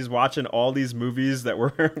 He's watching all these movies that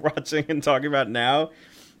we're watching and talking about now,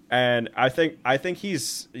 and I think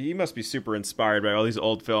he must be super inspired by all these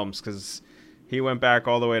old films because he went back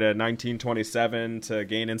all the way to 1927 to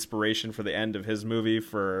gain inspiration for the end of his movie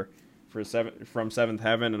from Seventh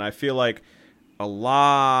Heaven, and I feel like a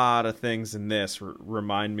lot of things in this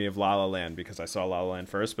remind me of La La Land because I saw La La Land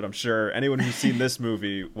first. But I'm sure anyone who's seen this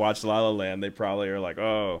movie watched La La Land, they probably are like,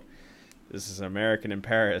 oh. This is American in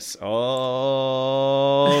Paris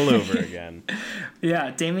all over again.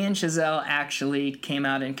 Yeah, Damien Chazelle actually came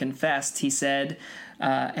out and confessed. He said,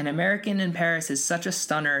 An American in Paris is such a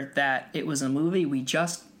stunner that it was a movie we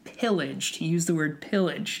just pillaged. He used the word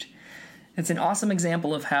pillaged. It's an awesome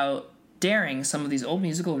example of how daring some of these old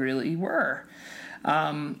musicals really were.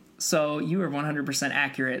 So you were 100%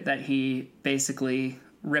 accurate that he basically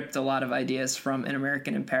ripped a lot of ideas from An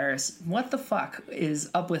American in Paris. What the fuck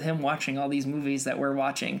is up with him watching all these movies that we're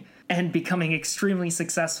watching and becoming extremely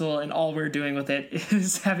successful, and all we're doing with it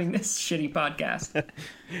is having this shitty podcast?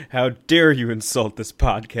 How dare you insult this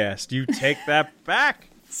podcast? You take that back.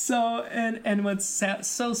 So, and what's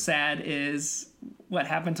so sad is what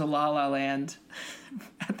happened to La La Land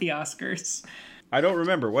at the Oscars. I don't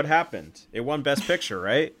remember. What happened? It won Best Picture,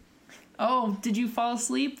 right? Oh, did you fall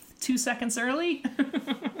asleep 2 seconds early?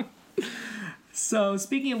 So,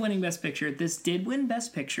 speaking of winning Best Picture, this did win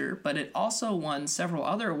Best Picture, but it also won several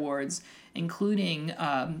other awards, including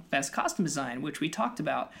Best Costume Design, which we talked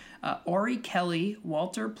about. Ori Kelly,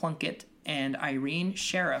 Walter Plunkett, and Irene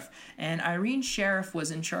Sheriff. And Irene Sheriff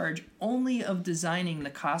was in charge only of designing the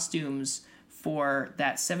costumes for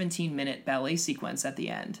that 17-minute ballet sequence at the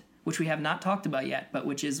end, which we have not talked about yet, but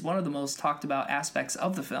which is one of the most talked about aspects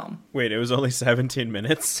of the film. Wait, it was only 17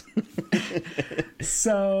 minutes?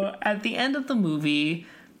 So, at the end of the movie,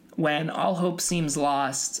 when all hope seems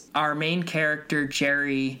lost, our main character,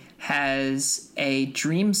 Jerry, has a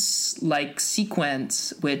dream-like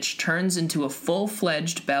sequence which turns into a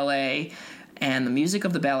full-fledged ballet, and the music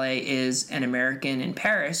of the ballet is An American in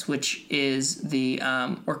Paris, which is the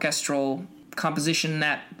orchestral composition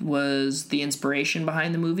that was the inspiration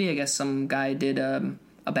behind the movie. I guess some guy did a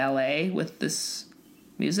ballet with this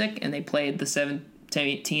music, and they played the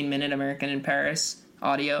 17-minute American in Paris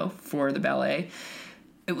audio for the ballet.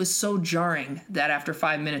 It was so jarring that after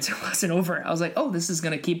 5 minutes it wasn't over. I was like, oh, this is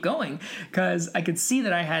going to keep going, because I could see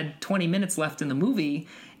that I had 20 minutes left in the movie,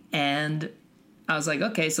 and I was like,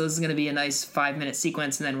 okay, so this is going to be a nice 5-minute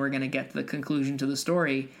sequence, and then we're going to get to the conclusion to the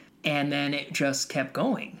story, and then it just kept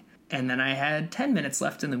going. And then I had 10 minutes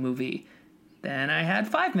left in the movie. Then I had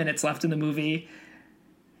 5 minutes left in the movie.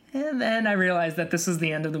 And then I realized that this was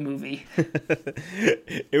the end of the movie.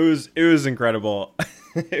 It was incredible.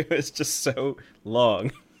 It was just so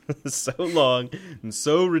long. So long and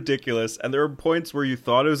so ridiculous. And there were points where you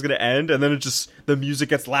thought it was going to end, and then the music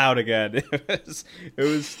gets loud again. It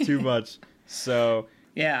was too much. So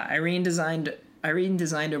yeah, Irene designed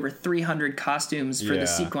over 300 costumes for the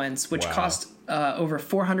sequence, which cost over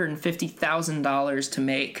 $450,000 to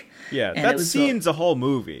make. Yeah, and that scene's a whole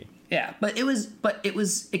movie. Yeah, but it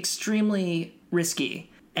was extremely risky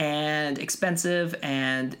and expensive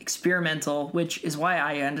and experimental, which is why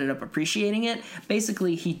I ended up appreciating it.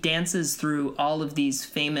 Basically, he dances through all of these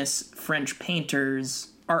famous French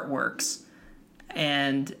painters' artworks,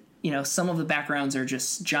 and some of the backgrounds are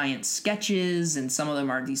just giant sketches, and some of them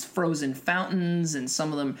are these frozen fountains, and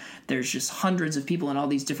some of them there's just hundreds of people in all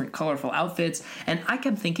these different colorful outfits. And I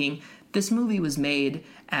kept thinking, this movie was made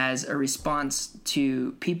as a response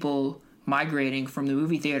to people migrating from the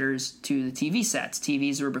movie theaters to the TV sets.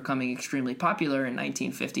 TVs were becoming extremely popular in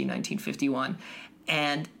 1950, 1951.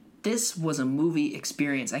 And this was a movie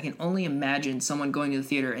experience. I can only imagine someone going to the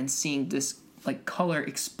theater and seeing this color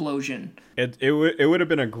explosion. It would have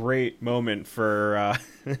been a great moment for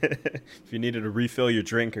if you needed to refill your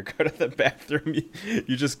drink or go to the bathroom.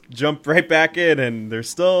 You just jump right back in, and they're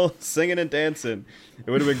still singing and dancing.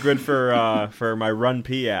 It would have been good for my Run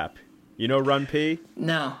P app. You know Run P?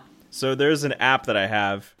 No. So there's an app that I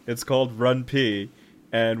have. It's called Run P,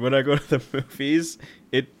 and when I go to the movies,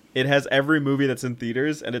 it has every movie that's in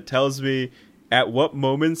theaters, and it tells me at what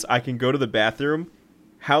moments I can go to the bathroom,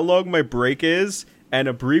 how long my break is, and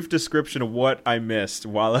a brief description of what I missed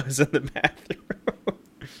while I was in the bathroom.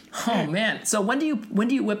 Oh man! So when do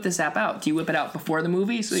you whip this app out? Do you whip it out before the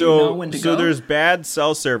movie so you know when to go? So there's bad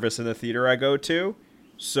cell service in the theater I go to,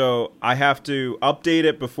 so I have to update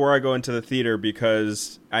it before I go into the theater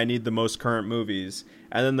because I need the most current movies.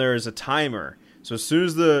 And then there's a timer. So as soon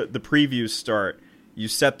as the previews start, you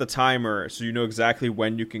set the timer so you know exactly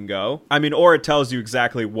when you can go. Or it tells you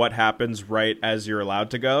exactly what happens right as you're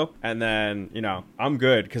allowed to go. And then, I'm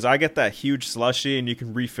good because I get that huge slushie and you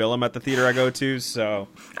can refill them at the theater I go to. So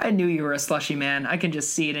I knew you were a slushie man. I can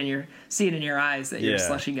just see it in your eyes that you're a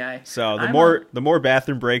slushie guy. So the more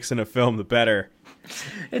bathroom breaks in a film, the better.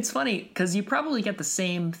 It's funny because you probably get the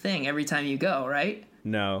same thing every time you go, right?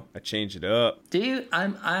 No, I change it up. Do you?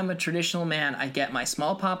 I'm a traditional man. I get my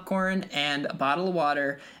small popcorn and a bottle of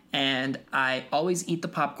water, and I always eat the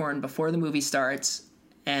popcorn before the movie starts,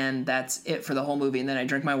 and that's it for the whole movie. And then I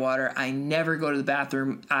drink my water. I never go to the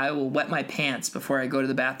bathroom. I will wet my pants before I go to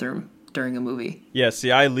the bathroom during a movie. Yeah,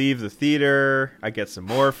 see, I leave the theater, I get some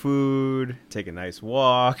more food, take a nice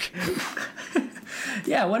walk.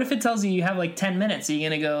 Yeah, what if it tells you have 10 minutes? Are you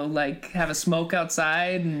going to go have a smoke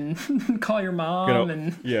outside and call your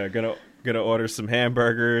mom? Gonna order some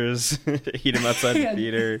hamburgers, eat them outside the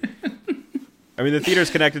theater. The theater's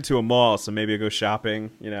connected to a mall, so maybe I'll go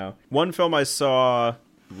shopping, One film I saw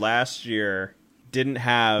last year didn't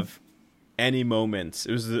have any moments.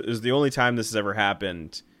 It was the only time this has ever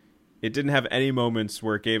happened. It didn't have any moments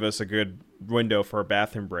where it gave us a good window for a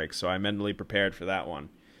bathroom break, so I mentally prepared for that one.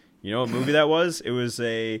 You know what movie that was? It was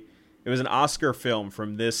an Oscar film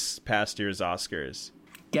from this past year's Oscars.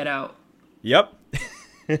 Get Out. Yep.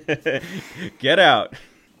 Get Out.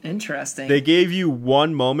 Interesting. They gave you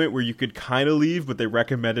one moment where you could kind of leave, but they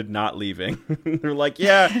recommended not leaving. They're like,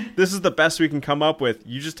 yeah, this is the best we can come up with.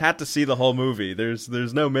 You just had to see the whole movie. There's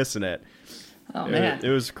no missing it. Oh, man. It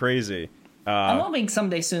was crazy. I'm hoping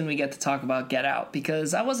someday soon we get to talk about Get Out,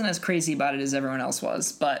 because I wasn't as crazy about it as everyone else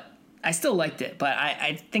was, but I still liked it. But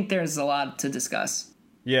I think there's a lot to discuss.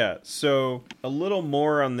 Yeah, so a little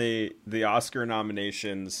more on the Oscar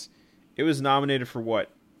nominations. It was nominated for, what,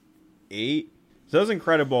 8? So that was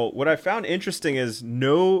incredible. What I found interesting is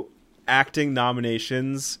no acting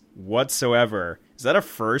nominations whatsoever. Is that a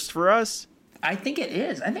first for us? I think it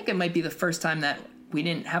is. I think it might be the first time that we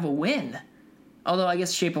didn't have a win. Although I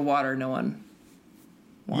guess Shape of Water, no one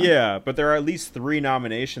won. Yeah, but there are at least 3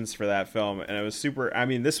 nominations for that film, and it was super. I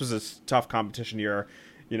mean, this was a tough competition year.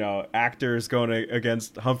 You know, actors going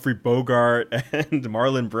against Humphrey Bogart and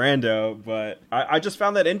Marlon Brando, but I just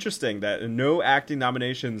found that interesting that no acting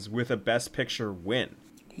nominations with a Best Picture win.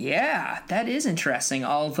 Yeah, that is interesting.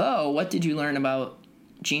 Although, what did you learn about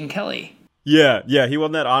Gene Kelly? Yeah, he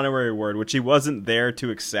won that honorary award, which he wasn't there to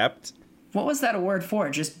accept. What was that award for?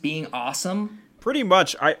 Just being awesome? Pretty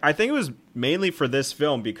much. I think it was mainly for this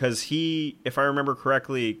film because he, if I remember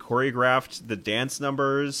correctly, choreographed the dance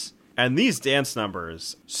numbers. And these dance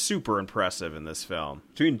numbers, super impressive in this film.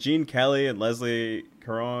 Between Gene Kelly and Leslie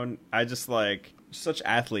Caron, I just like such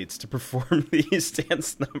athletes to perform these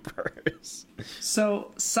dance numbers.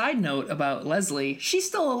 So, side note about Leslie, she's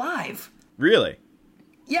still alive. Really?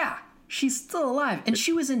 Yeah, she's still alive. And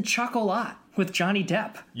she was in Chocolat with Johnny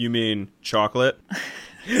Depp. You mean chocolate?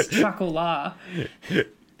 Chocolat.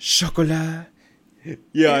 Chocolat.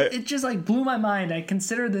 Yeah. It just like blew my mind. I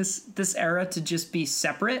consider this era to just be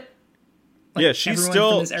separate. Like, yeah, she's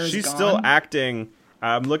still acting.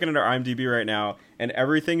 I'm looking at her IMDb right now, and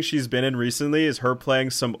everything she's been in recently is her playing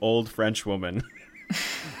some old French woman,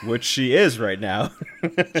 which she is right now.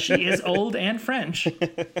 She is old and French.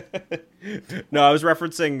 No, I was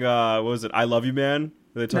referencing, what was it, I Love You Man?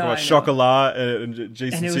 They talk about chocolat, and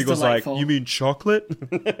Jason Segel's like, you mean chocolate?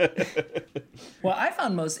 What I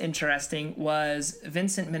found most interesting was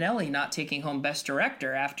Vincent Minnelli not taking home Best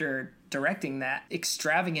Director after directing that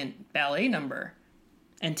extravagant ballet number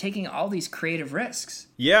and taking all these creative risks.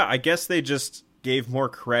 Yeah, I guess they just gave more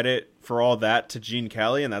credit for all that to Gene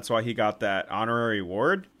Kelly, and that's why he got that honorary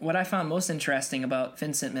award. What I found most interesting about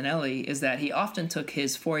Vincent Minnelli is that he often took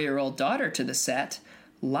his 4-year-old daughter to the set,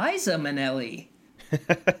 Liza Minnelli.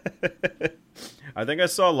 I think I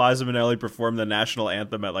saw Liza Minnelli perform the national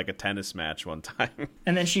anthem at like a tennis match one time.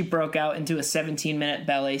 And then she broke out into a 17-minute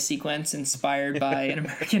ballet sequence inspired by An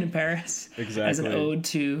American in Paris. Exactly. As an ode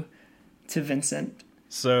to Vincent.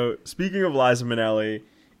 So, speaking of Liza Minnelli,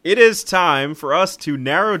 it is time for us to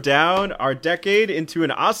narrow down our decade into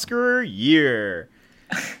an Oscar year.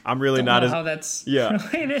 I'm really not as how that's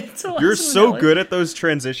related to You're Liza so Minnelli. Good at those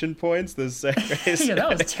transition points. Those segues. Yeah, that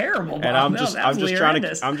was terrible. Bob. And I'm just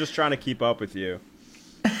horrendous. trying to keep up with you.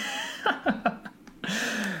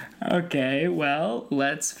 Okay, well,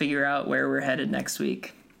 let's figure out where we're headed next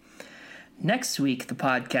week. Next week, the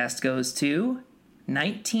podcast goes to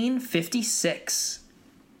 1956.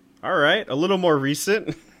 All right, a little more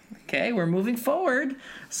recent. Okay, we're moving forward.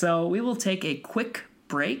 So we will take a quick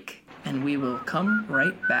break, and we will come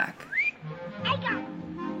right back. I got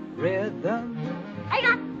Rhythm, I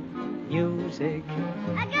got music,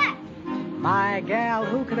 I got my gal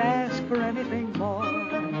who could ask for anything more.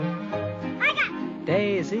 I got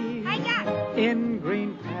Daisy I got in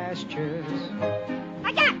green pastures,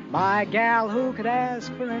 I got my gal who could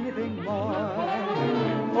ask for anything more.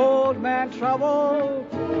 Old man Trouble,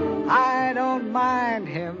 I don't mind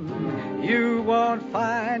him, you won't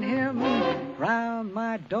find him round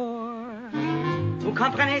my door. Vous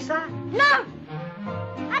comprenez ça? no.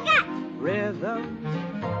 I got Rhythm,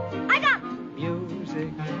 I got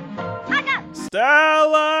music, I got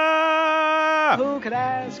Stella! who could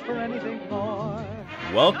ask for anything more?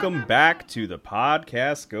 Welcome back to The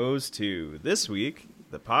Podcast Goes To. This week,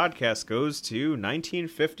 the podcast goes to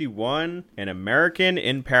 1951, An American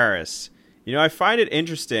in Paris. You know, I find it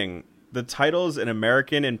interesting. The title's An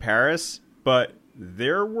American in Paris, but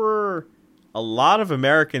there were a lot of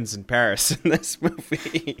Americans in Paris in this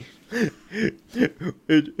movie.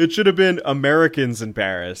 It should have been Americans in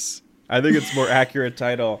Paris. I think it's a more accurate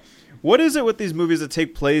title. What is it with these movies that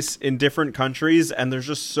take place in different countries and there's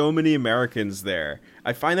just so many Americans there?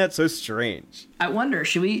 I find that so strange. I wonder,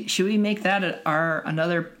 should we make that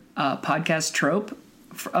another podcast trope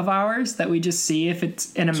of ours, that we just see if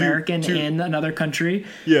it's an American in another country?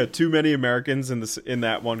 Yeah, too many Americans in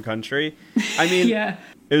that one country. I mean, yeah.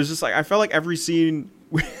 It was just like, I felt like every scene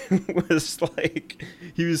was like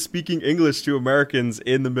he was speaking English to Americans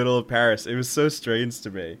in the middle of Paris. It was so strange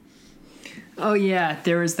to me. Oh yeah,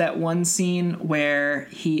 there was that one scene where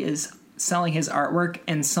he is selling his artwork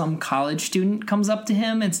and some college student comes up to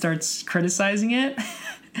him and starts criticizing it.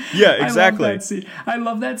 Yeah, exactly. I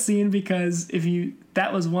love that scene because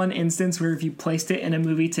that was one instance where if you placed it in a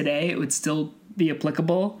movie today, it would still be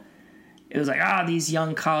applicable. It was like, these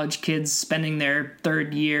young college kids spending their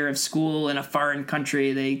third year of school in a foreign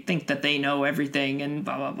country. They think that they know everything and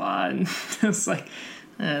blah, blah, blah. And it's like,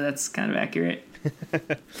 that's kind of accurate.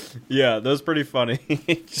 Yeah, that was pretty funny.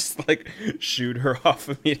 Just like shoot her off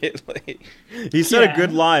immediately. He said a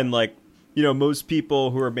good line, like, most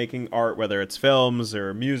people who are making art, whether it's films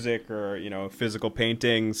or music or, physical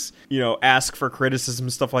paintings, ask for criticism,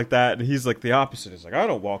 stuff like that. And he's like the opposite. He's like, I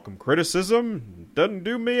don't welcome criticism. It doesn't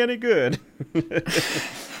do me any good.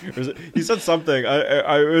 He said something.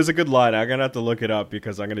 It was a good line. I'm going to have to look it up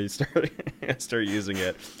because I'm going to start using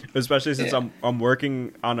it, especially since I'm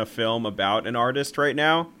working on a film about an artist right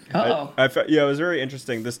now. Oh, it was very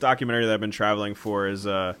interesting. This documentary that I've been traveling for is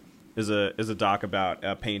a doc about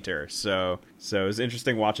a painter. So it was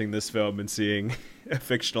interesting watching this film and seeing a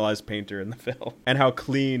fictionalized painter in the film and how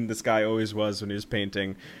clean this guy always was when he was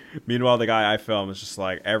painting. Meanwhile, the guy I filmed is just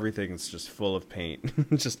like everything's just full of paint,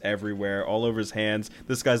 just everywhere, all over his hands.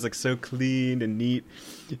 This guy's like so clean and neat,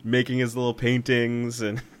 making his little paintings,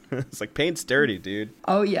 and it's like paint's dirty, dude.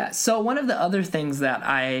 Oh yeah. So one of the other things that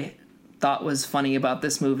I thought was funny about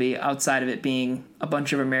this movie, outside of it being a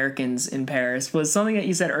bunch of Americans in Paris, was something that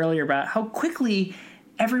you said earlier about how quickly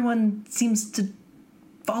everyone seems to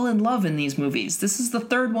fall in love in these movies. This is the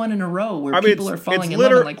third one in a row where people are falling in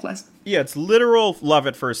love in like less. Yeah, it's literal love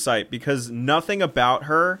at first sight because nothing about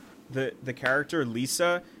her, the character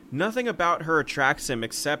Lisa, nothing about her attracts him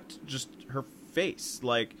except just her face.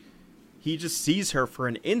 Like, he just sees her for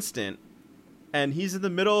an instant and he's in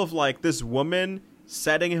the middle of like this woman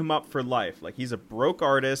setting him up for life. Like, he's a broke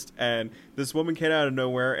artist and this woman came out of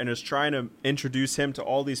nowhere and is trying to introduce him to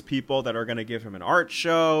all these people that are going to give him an art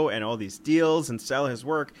show and all these deals and sell his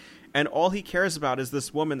work, and all he cares about is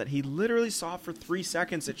this woman that he literally saw for 3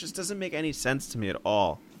 seconds. It just doesn't make any sense to me at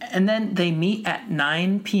all. And then they meet at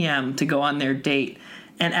 9 p.m. to go on their date,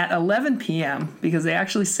 and at 11 p.m., because they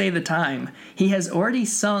actually say the time, he has already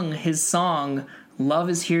sung his song Love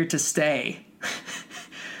Is Here to Stay.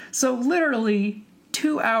 So literally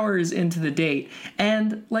 2 hours into the date,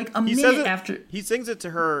 and like a minute after, he sings it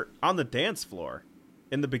to her on the dance floor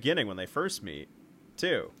in the beginning when they first meet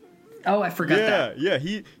too. Oh, I forgot that. Yeah,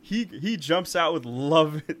 he jumps out with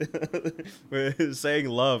love, with saying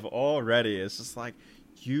love already. It's just like,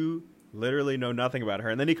 you literally know nothing about her.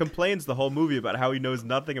 And then he complains the whole movie about how he knows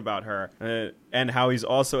nothing about her and how he's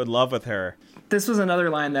also in love with her. This was another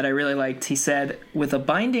line that I really liked. He said, with a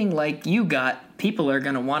binding like you got, people are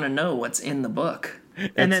going to want to know what's in the book.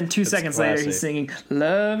 And then 2 seconds later, he's singing,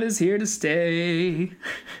 love is here to stay.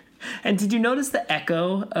 And did you notice the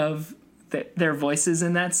echo of their voices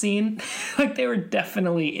in that scene? Like, they were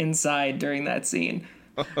definitely inside during that scene.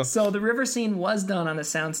 So the river scene was done on a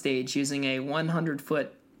soundstage using a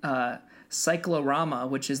 100-foot cyclorama,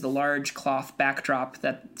 which is the large cloth backdrop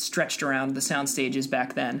that stretched around the soundstages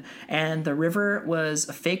back then. And the river was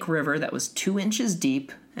a fake river that was 2 inches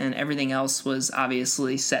deep, and everything else was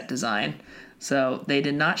obviously set design. So they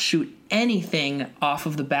did not shoot anything off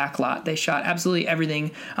of the backlot. They shot absolutely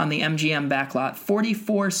everything on the MGM backlot.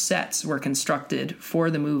 44 sets were constructed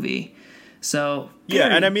for the movie. So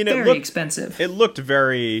very, it looked expensive. It looked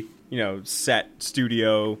very, set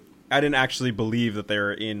studio. I didn't actually believe that they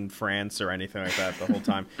were in France or anything like that the whole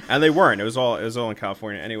time. And they weren't. It was all in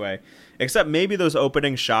California anyway. Except maybe those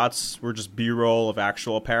opening shots were just B-roll of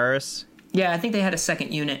actual Paris. Yeah, I think they had a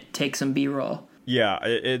second unit take some B-roll. Yeah,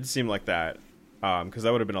 it seemed like that. Because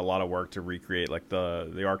that would have been a lot of work to recreate, like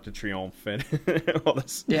the Arc de Triomphe and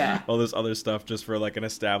all this other stuff just for like an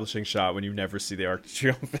establishing shot when you never see the Arc de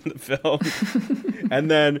Triomphe in the film. And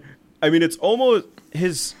then, it's almost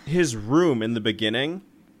his room in the beginning.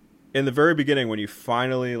 In the very beginning, when you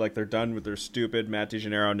finally, like, they're done with their stupid Matt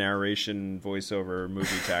DeGeneiro narration voiceover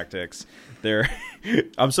movie tactics,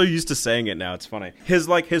 I'm so used to saying it now, it's funny.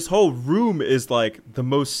 His whole room is, like, the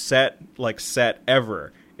most set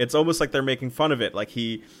ever. It's almost like they're making fun of it. Like,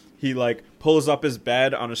 he pulls up his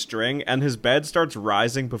bed on a string, and his bed starts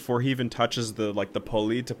rising before he even touches the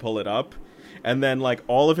pulley to pull it up. And then, like,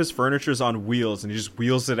 all of his furniture's on wheels, and he just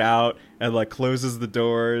wheels it out and, like, closes the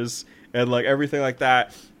doors and, like, everything like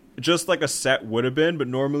that. Just like a set would have been, but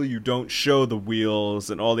normally you don't show the wheels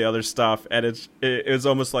and all the other stuff, and it's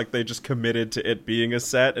almost like they just committed to it being a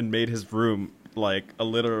set and made his room like a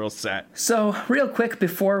literal set. So real quick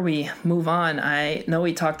before we move on, I know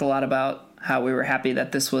we talked a lot about how we were happy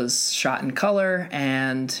that this was shot in color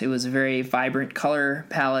and it was a very vibrant color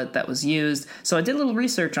palette that was used. So I did a little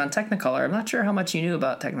research on Technicolor. I'm not sure how much you knew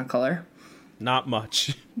about Technicolor. Not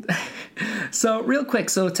much. So real quick,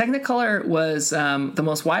 so Technicolor was the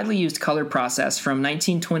most widely used color process from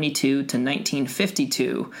 1922 to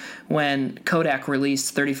 1952 when Kodak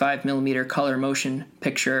released 35 millimeter color motion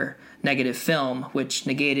picture negative film, which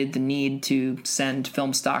negated the need to send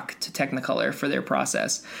film stock to Technicolor for their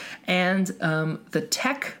process. And the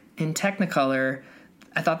tech in Technicolor,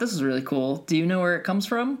 I thought this was really cool. Do you know where it comes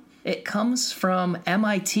from? It comes from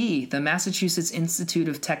MIT, the Massachusetts Institute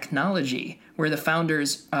of Technology, where the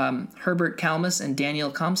founders Herbert Kalmus and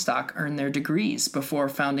Daniel Comstock earned their degrees before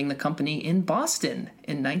founding the company in Boston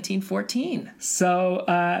in 1914. So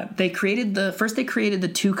they created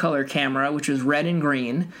the two-color camera, which was red and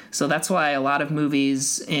green. So that's why a lot of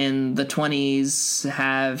movies in the 20s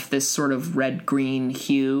have this sort of red-green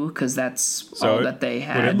hue, because that's all that they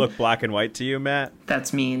had. Would it look black and white to you, Matt?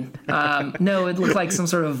 That's mean. No, it looked like some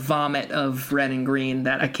sort of vomit of red and green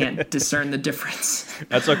that I can't discern the difference.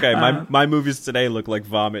 That's okay. My movies today look like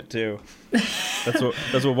vomit too. That's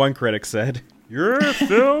what one critic said. Your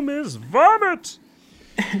film is vomit.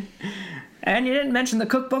 And you didn't mention the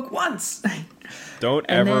cookbook once. Don't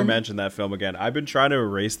ever mention that film again. I've been trying to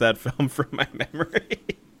erase that film from my memory.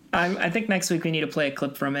 I think next week we need to play a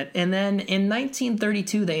clip from it. And then in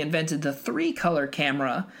 1932, they invented the three-color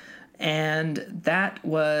camera. And that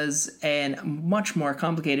was a much more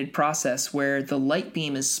complicated process where the light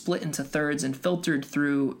beam is split into thirds and filtered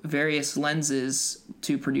through various lenses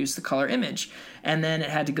to produce the color image. And then it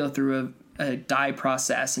had to go through a dye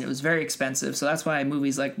process, and it was very expensive. So that's why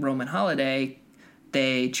movies like Roman Holiday,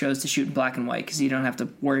 they chose to shoot in black and white, because you don't have to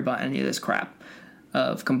worry about any of this crap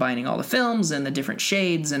of combining all the films and the different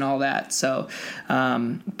shades and all that. So,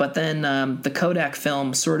 but then the Kodak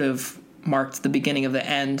film sort of marked the beginning of the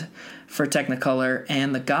end for Technicolor,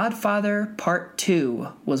 and The Godfather Part 2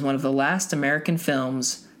 was one of the last American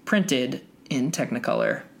films printed in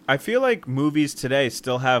Technicolor. I feel like movies today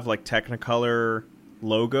still have like Technicolor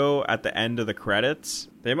logo at the end of the credits.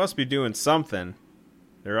 They must be doing something.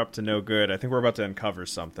 They're up to no good. I think we're about to uncover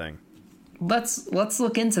something. Let's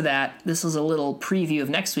look into that. This is a little preview of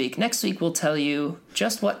next week. Next week we'll tell you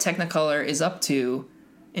just what Technicolor is up to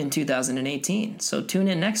in 2018. So tune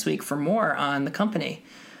in next week for more on the company.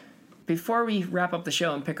 Before we wrap up the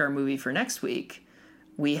show and pick our movie for next week,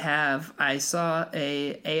 I saw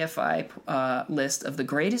a AFI list of the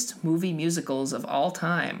greatest movie musicals of all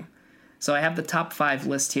time. So I have the top 5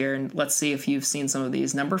 list here, and let's see if you've seen some of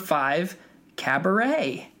these. Number 5,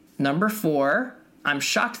 Cabaret. Number 4, I'm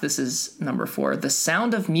shocked this is number 4, The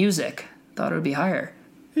Sound of Music. Thought it would be higher.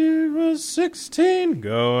 He was 16,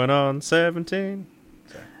 going on 17.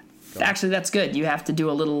 Actually, that's good. You have to do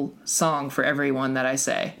a little song for every one that I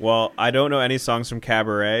say. Well, I don't know any songs from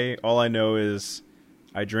Cabaret. All I know is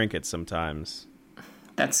I drink it sometimes.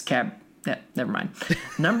 That's Yeah, never mind.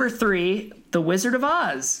 Number 3, The Wizard of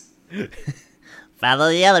Oz. Follow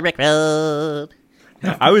the yellow brick road.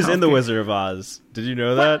 I was in The Wizard of Oz. Did you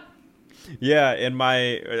know that? Yeah, in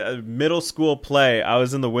my middle school play, I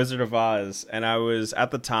was in The Wizard of Oz, and I was,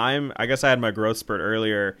 at the time, I guess I had my growth spurt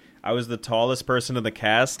earlier, I was the tallest person in the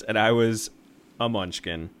cast, and I was a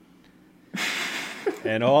munchkin.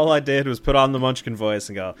 And all I did was put on the munchkin voice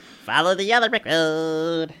and go, follow the yellow brick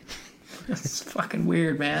road. That's fucking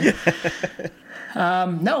weird, man.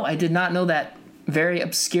 No, I did not know that very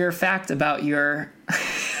obscure fact about your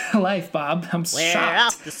life, Bob. I'm We're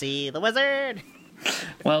shocked. off to see the wizard.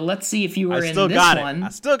 Well, let's see if you were in this one. I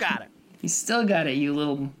still got it. You still got it, you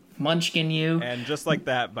little munchkin, you. And just like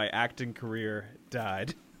that, my acting career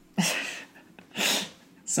died.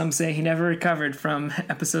 Some say he never recovered from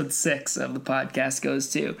episode 6 of the podcast goes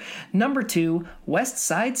to. Number 2, West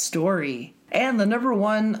Side Story. And the number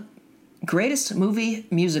 1 greatest movie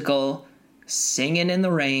musical, Singin' in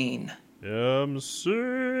the Rain. I'm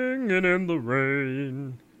singing in the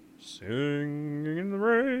rain, singing in the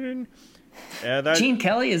rain. And Gene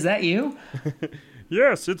Kelly, is that you?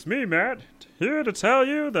 Yes, it's me, Matt. Here to tell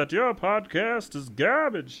you that your podcast is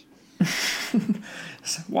garbage.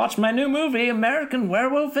 Watch my new movie, American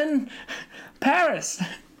Werewolf in Paris.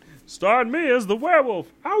 Starring me as the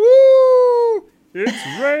werewolf. Awoo!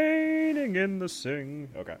 It's raining in the sing.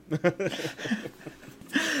 Okay.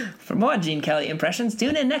 For more Gene Kelly impressions,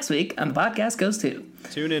 tune in next week on The Podcast Goes To.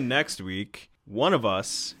 Tune in next week. One of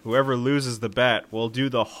us, whoever loses the bet, will do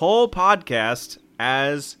the whole podcast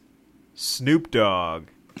as Snoop Dogg.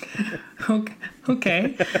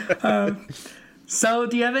 Okay. So,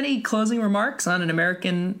 do you have any closing remarks on An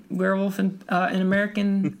American Werewolf in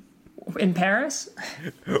Paris?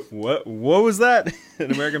 What was that?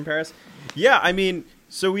 An American Paris? Yeah, I mean,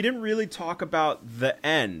 so we didn't really talk about the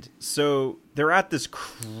end. So they're at this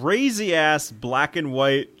crazy ass black and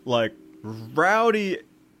white, like, rowdy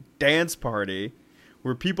dance party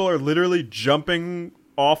where people are literally jumping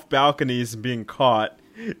off balconies and being caught,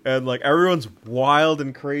 and like everyone's wild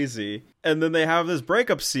and crazy. And then they have this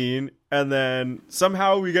breakup scene, and then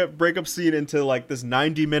somehow we get breakup scene into like this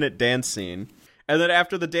 90-minute dance scene. And then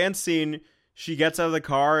after the dance scene, she gets out of the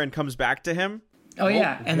car and comes back to him. Oh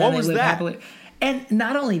yeah, and what then was they live that? happily. And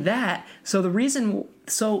not only that, so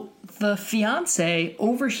the fiance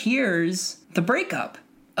overhears the breakup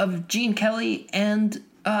of Gene Kelly and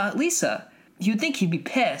Lisa. You'd think he'd be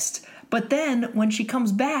pissed, but then when she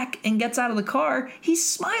comes back and gets out of the car, he's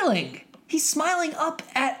smiling. He's smiling up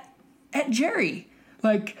at Jerry,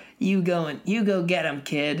 like, you go get him,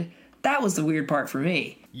 kid. That was the weird part for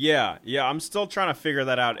me. Yeah, I'm still trying to figure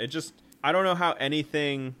that out. I don't know how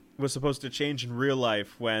anything was supposed to change in real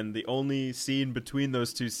life when the only scene between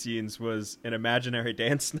those two scenes was an imaginary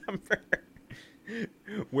dance number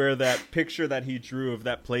where that picture that he drew of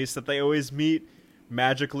that place that they always meet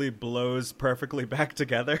magically blows perfectly back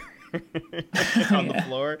together on the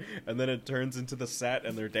floor, and then it turns into the set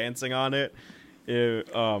and they're dancing on it.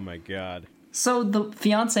 Oh my god. So the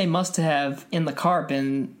fiance must have in the car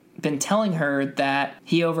been telling her that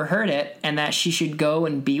he overheard it and that she should go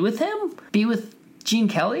and be with Gene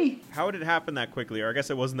Kelly. How would it happen that quickly? Or I guess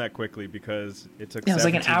it wasn't that quickly because it took. Yeah, it was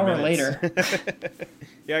like an hour minutes. later.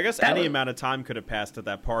 Yeah, I guess any amount of time could have passed at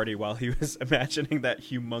that party while he was imagining that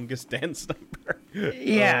humongous dance number.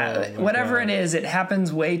 Yeah, whatever it is, it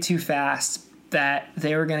happens way too fast that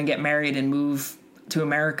they were going to get married and move to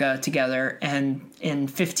America together, and in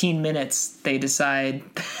 15 minutes they decide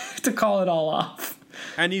to call it all off.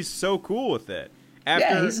 And he's so cool with it.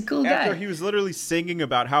 He's a cool guy. After he was literally singing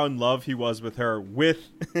about how in love he was with her with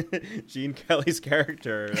Gene Kelly's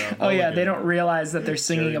character. Mulligan. They don't realize that they're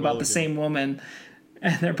singing Jerry about Mulligan. the same woman.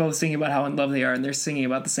 And they're both singing about how in love they are, and they're singing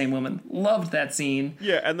about the same woman. Loved that scene.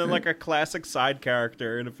 Yeah, and then like a classic side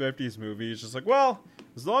character in a 50s movie is just like, well,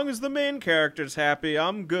 as long as the main character's happy,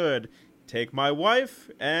 I'm good. Take my wife,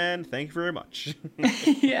 and thank you very much.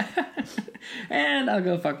 Yeah. And I'll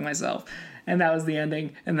go fuck myself. And that was the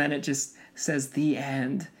ending. And then it just says the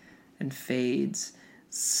end and fades.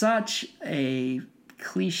 Such a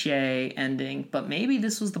cliche ending, but maybe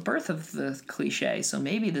this was the birth of the cliche, so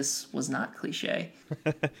maybe this was not cliche.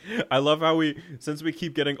 I love how since we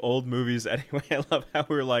keep getting old movies anyway, I love how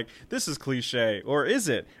we're like, this is cliche, or is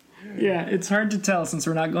it? Yeah, it's hard to tell since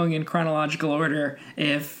we're not going in chronological order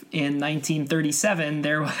if in 1937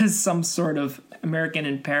 there was some sort of American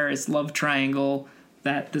in Paris love triangle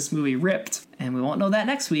that this movie ripped. And we won't know that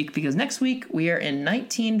next week, because next week we are in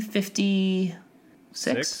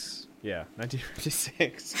 1956. Yeah,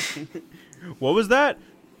 1956. What was that?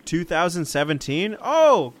 2017?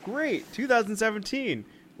 Oh, great. 2017.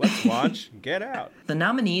 Let's watch Get Out. The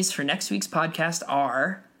nominees for next week's podcast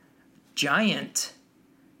are Giant,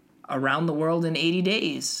 Around the World in 80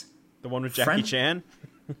 Days. The one with Jackie Chan?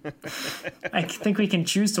 I think we can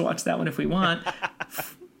choose to watch that one if we want.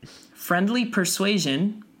 Friendly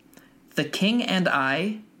Persuasion, The King and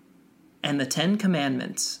I, and The 10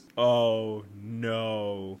 Commandments. Oh,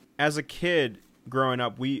 no. As a kid growing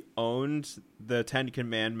up, we owned the 10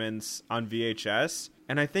 Commandments on VHS,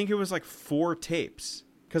 and I think it was like 4 tapes.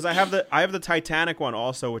 Because I have the Titanic one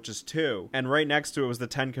also, which is 2, and right next to it was the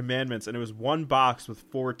 10 Commandments, and it was one box with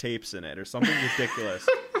 4 tapes in it, or something ridiculous.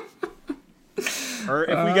 Or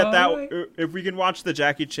if we get that, if we can watch the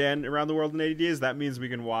Jackie Chan Around the World in 80 Days, that means we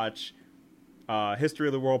can watch History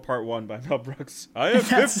of the World Part 1 by Mel Brooks. I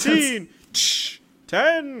have 15!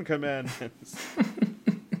 10 Commandments.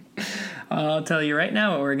 I'll tell you right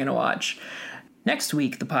now what we're going to watch. Next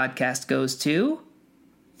week, the podcast goes to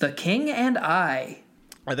The King and I.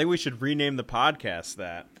 I think we should rename the podcast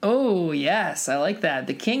that. Oh, yes. I like that.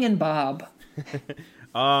 The King and Bob.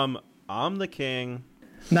 I'm the king.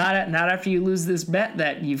 Not after you lose this bet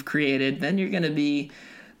that you've created. Then you're going to be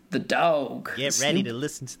the dog. Get ready to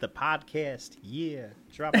listen to the podcast. Yeah.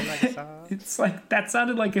 Drop it like a song. It's like, that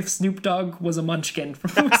sounded like if Snoop Dogg was a munchkin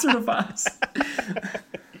from Wizard of Oz.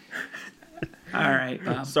 All right,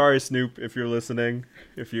 Bob. Sorry, Snoop, if you're listening.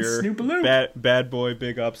 If you're bad boy,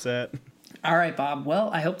 big upset. All right, Bob. Well,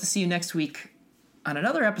 I hope to see you next week on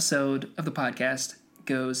another episode of the podcast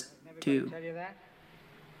goes to... Tell you that?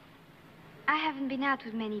 I haven't been out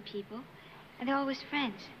with many people, and they're always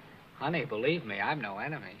friends. Honey, believe me, I'm no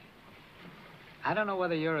enemy. I don't know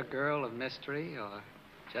whether you're a girl of mystery or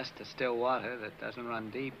Just a still water that doesn't run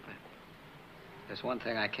deep. There's one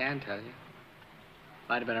thing I can tell you.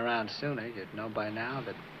 Might have been around sooner. You'd know by now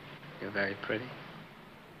that you're very pretty.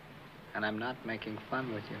 And I'm not making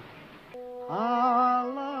fun with you. Our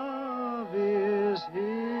love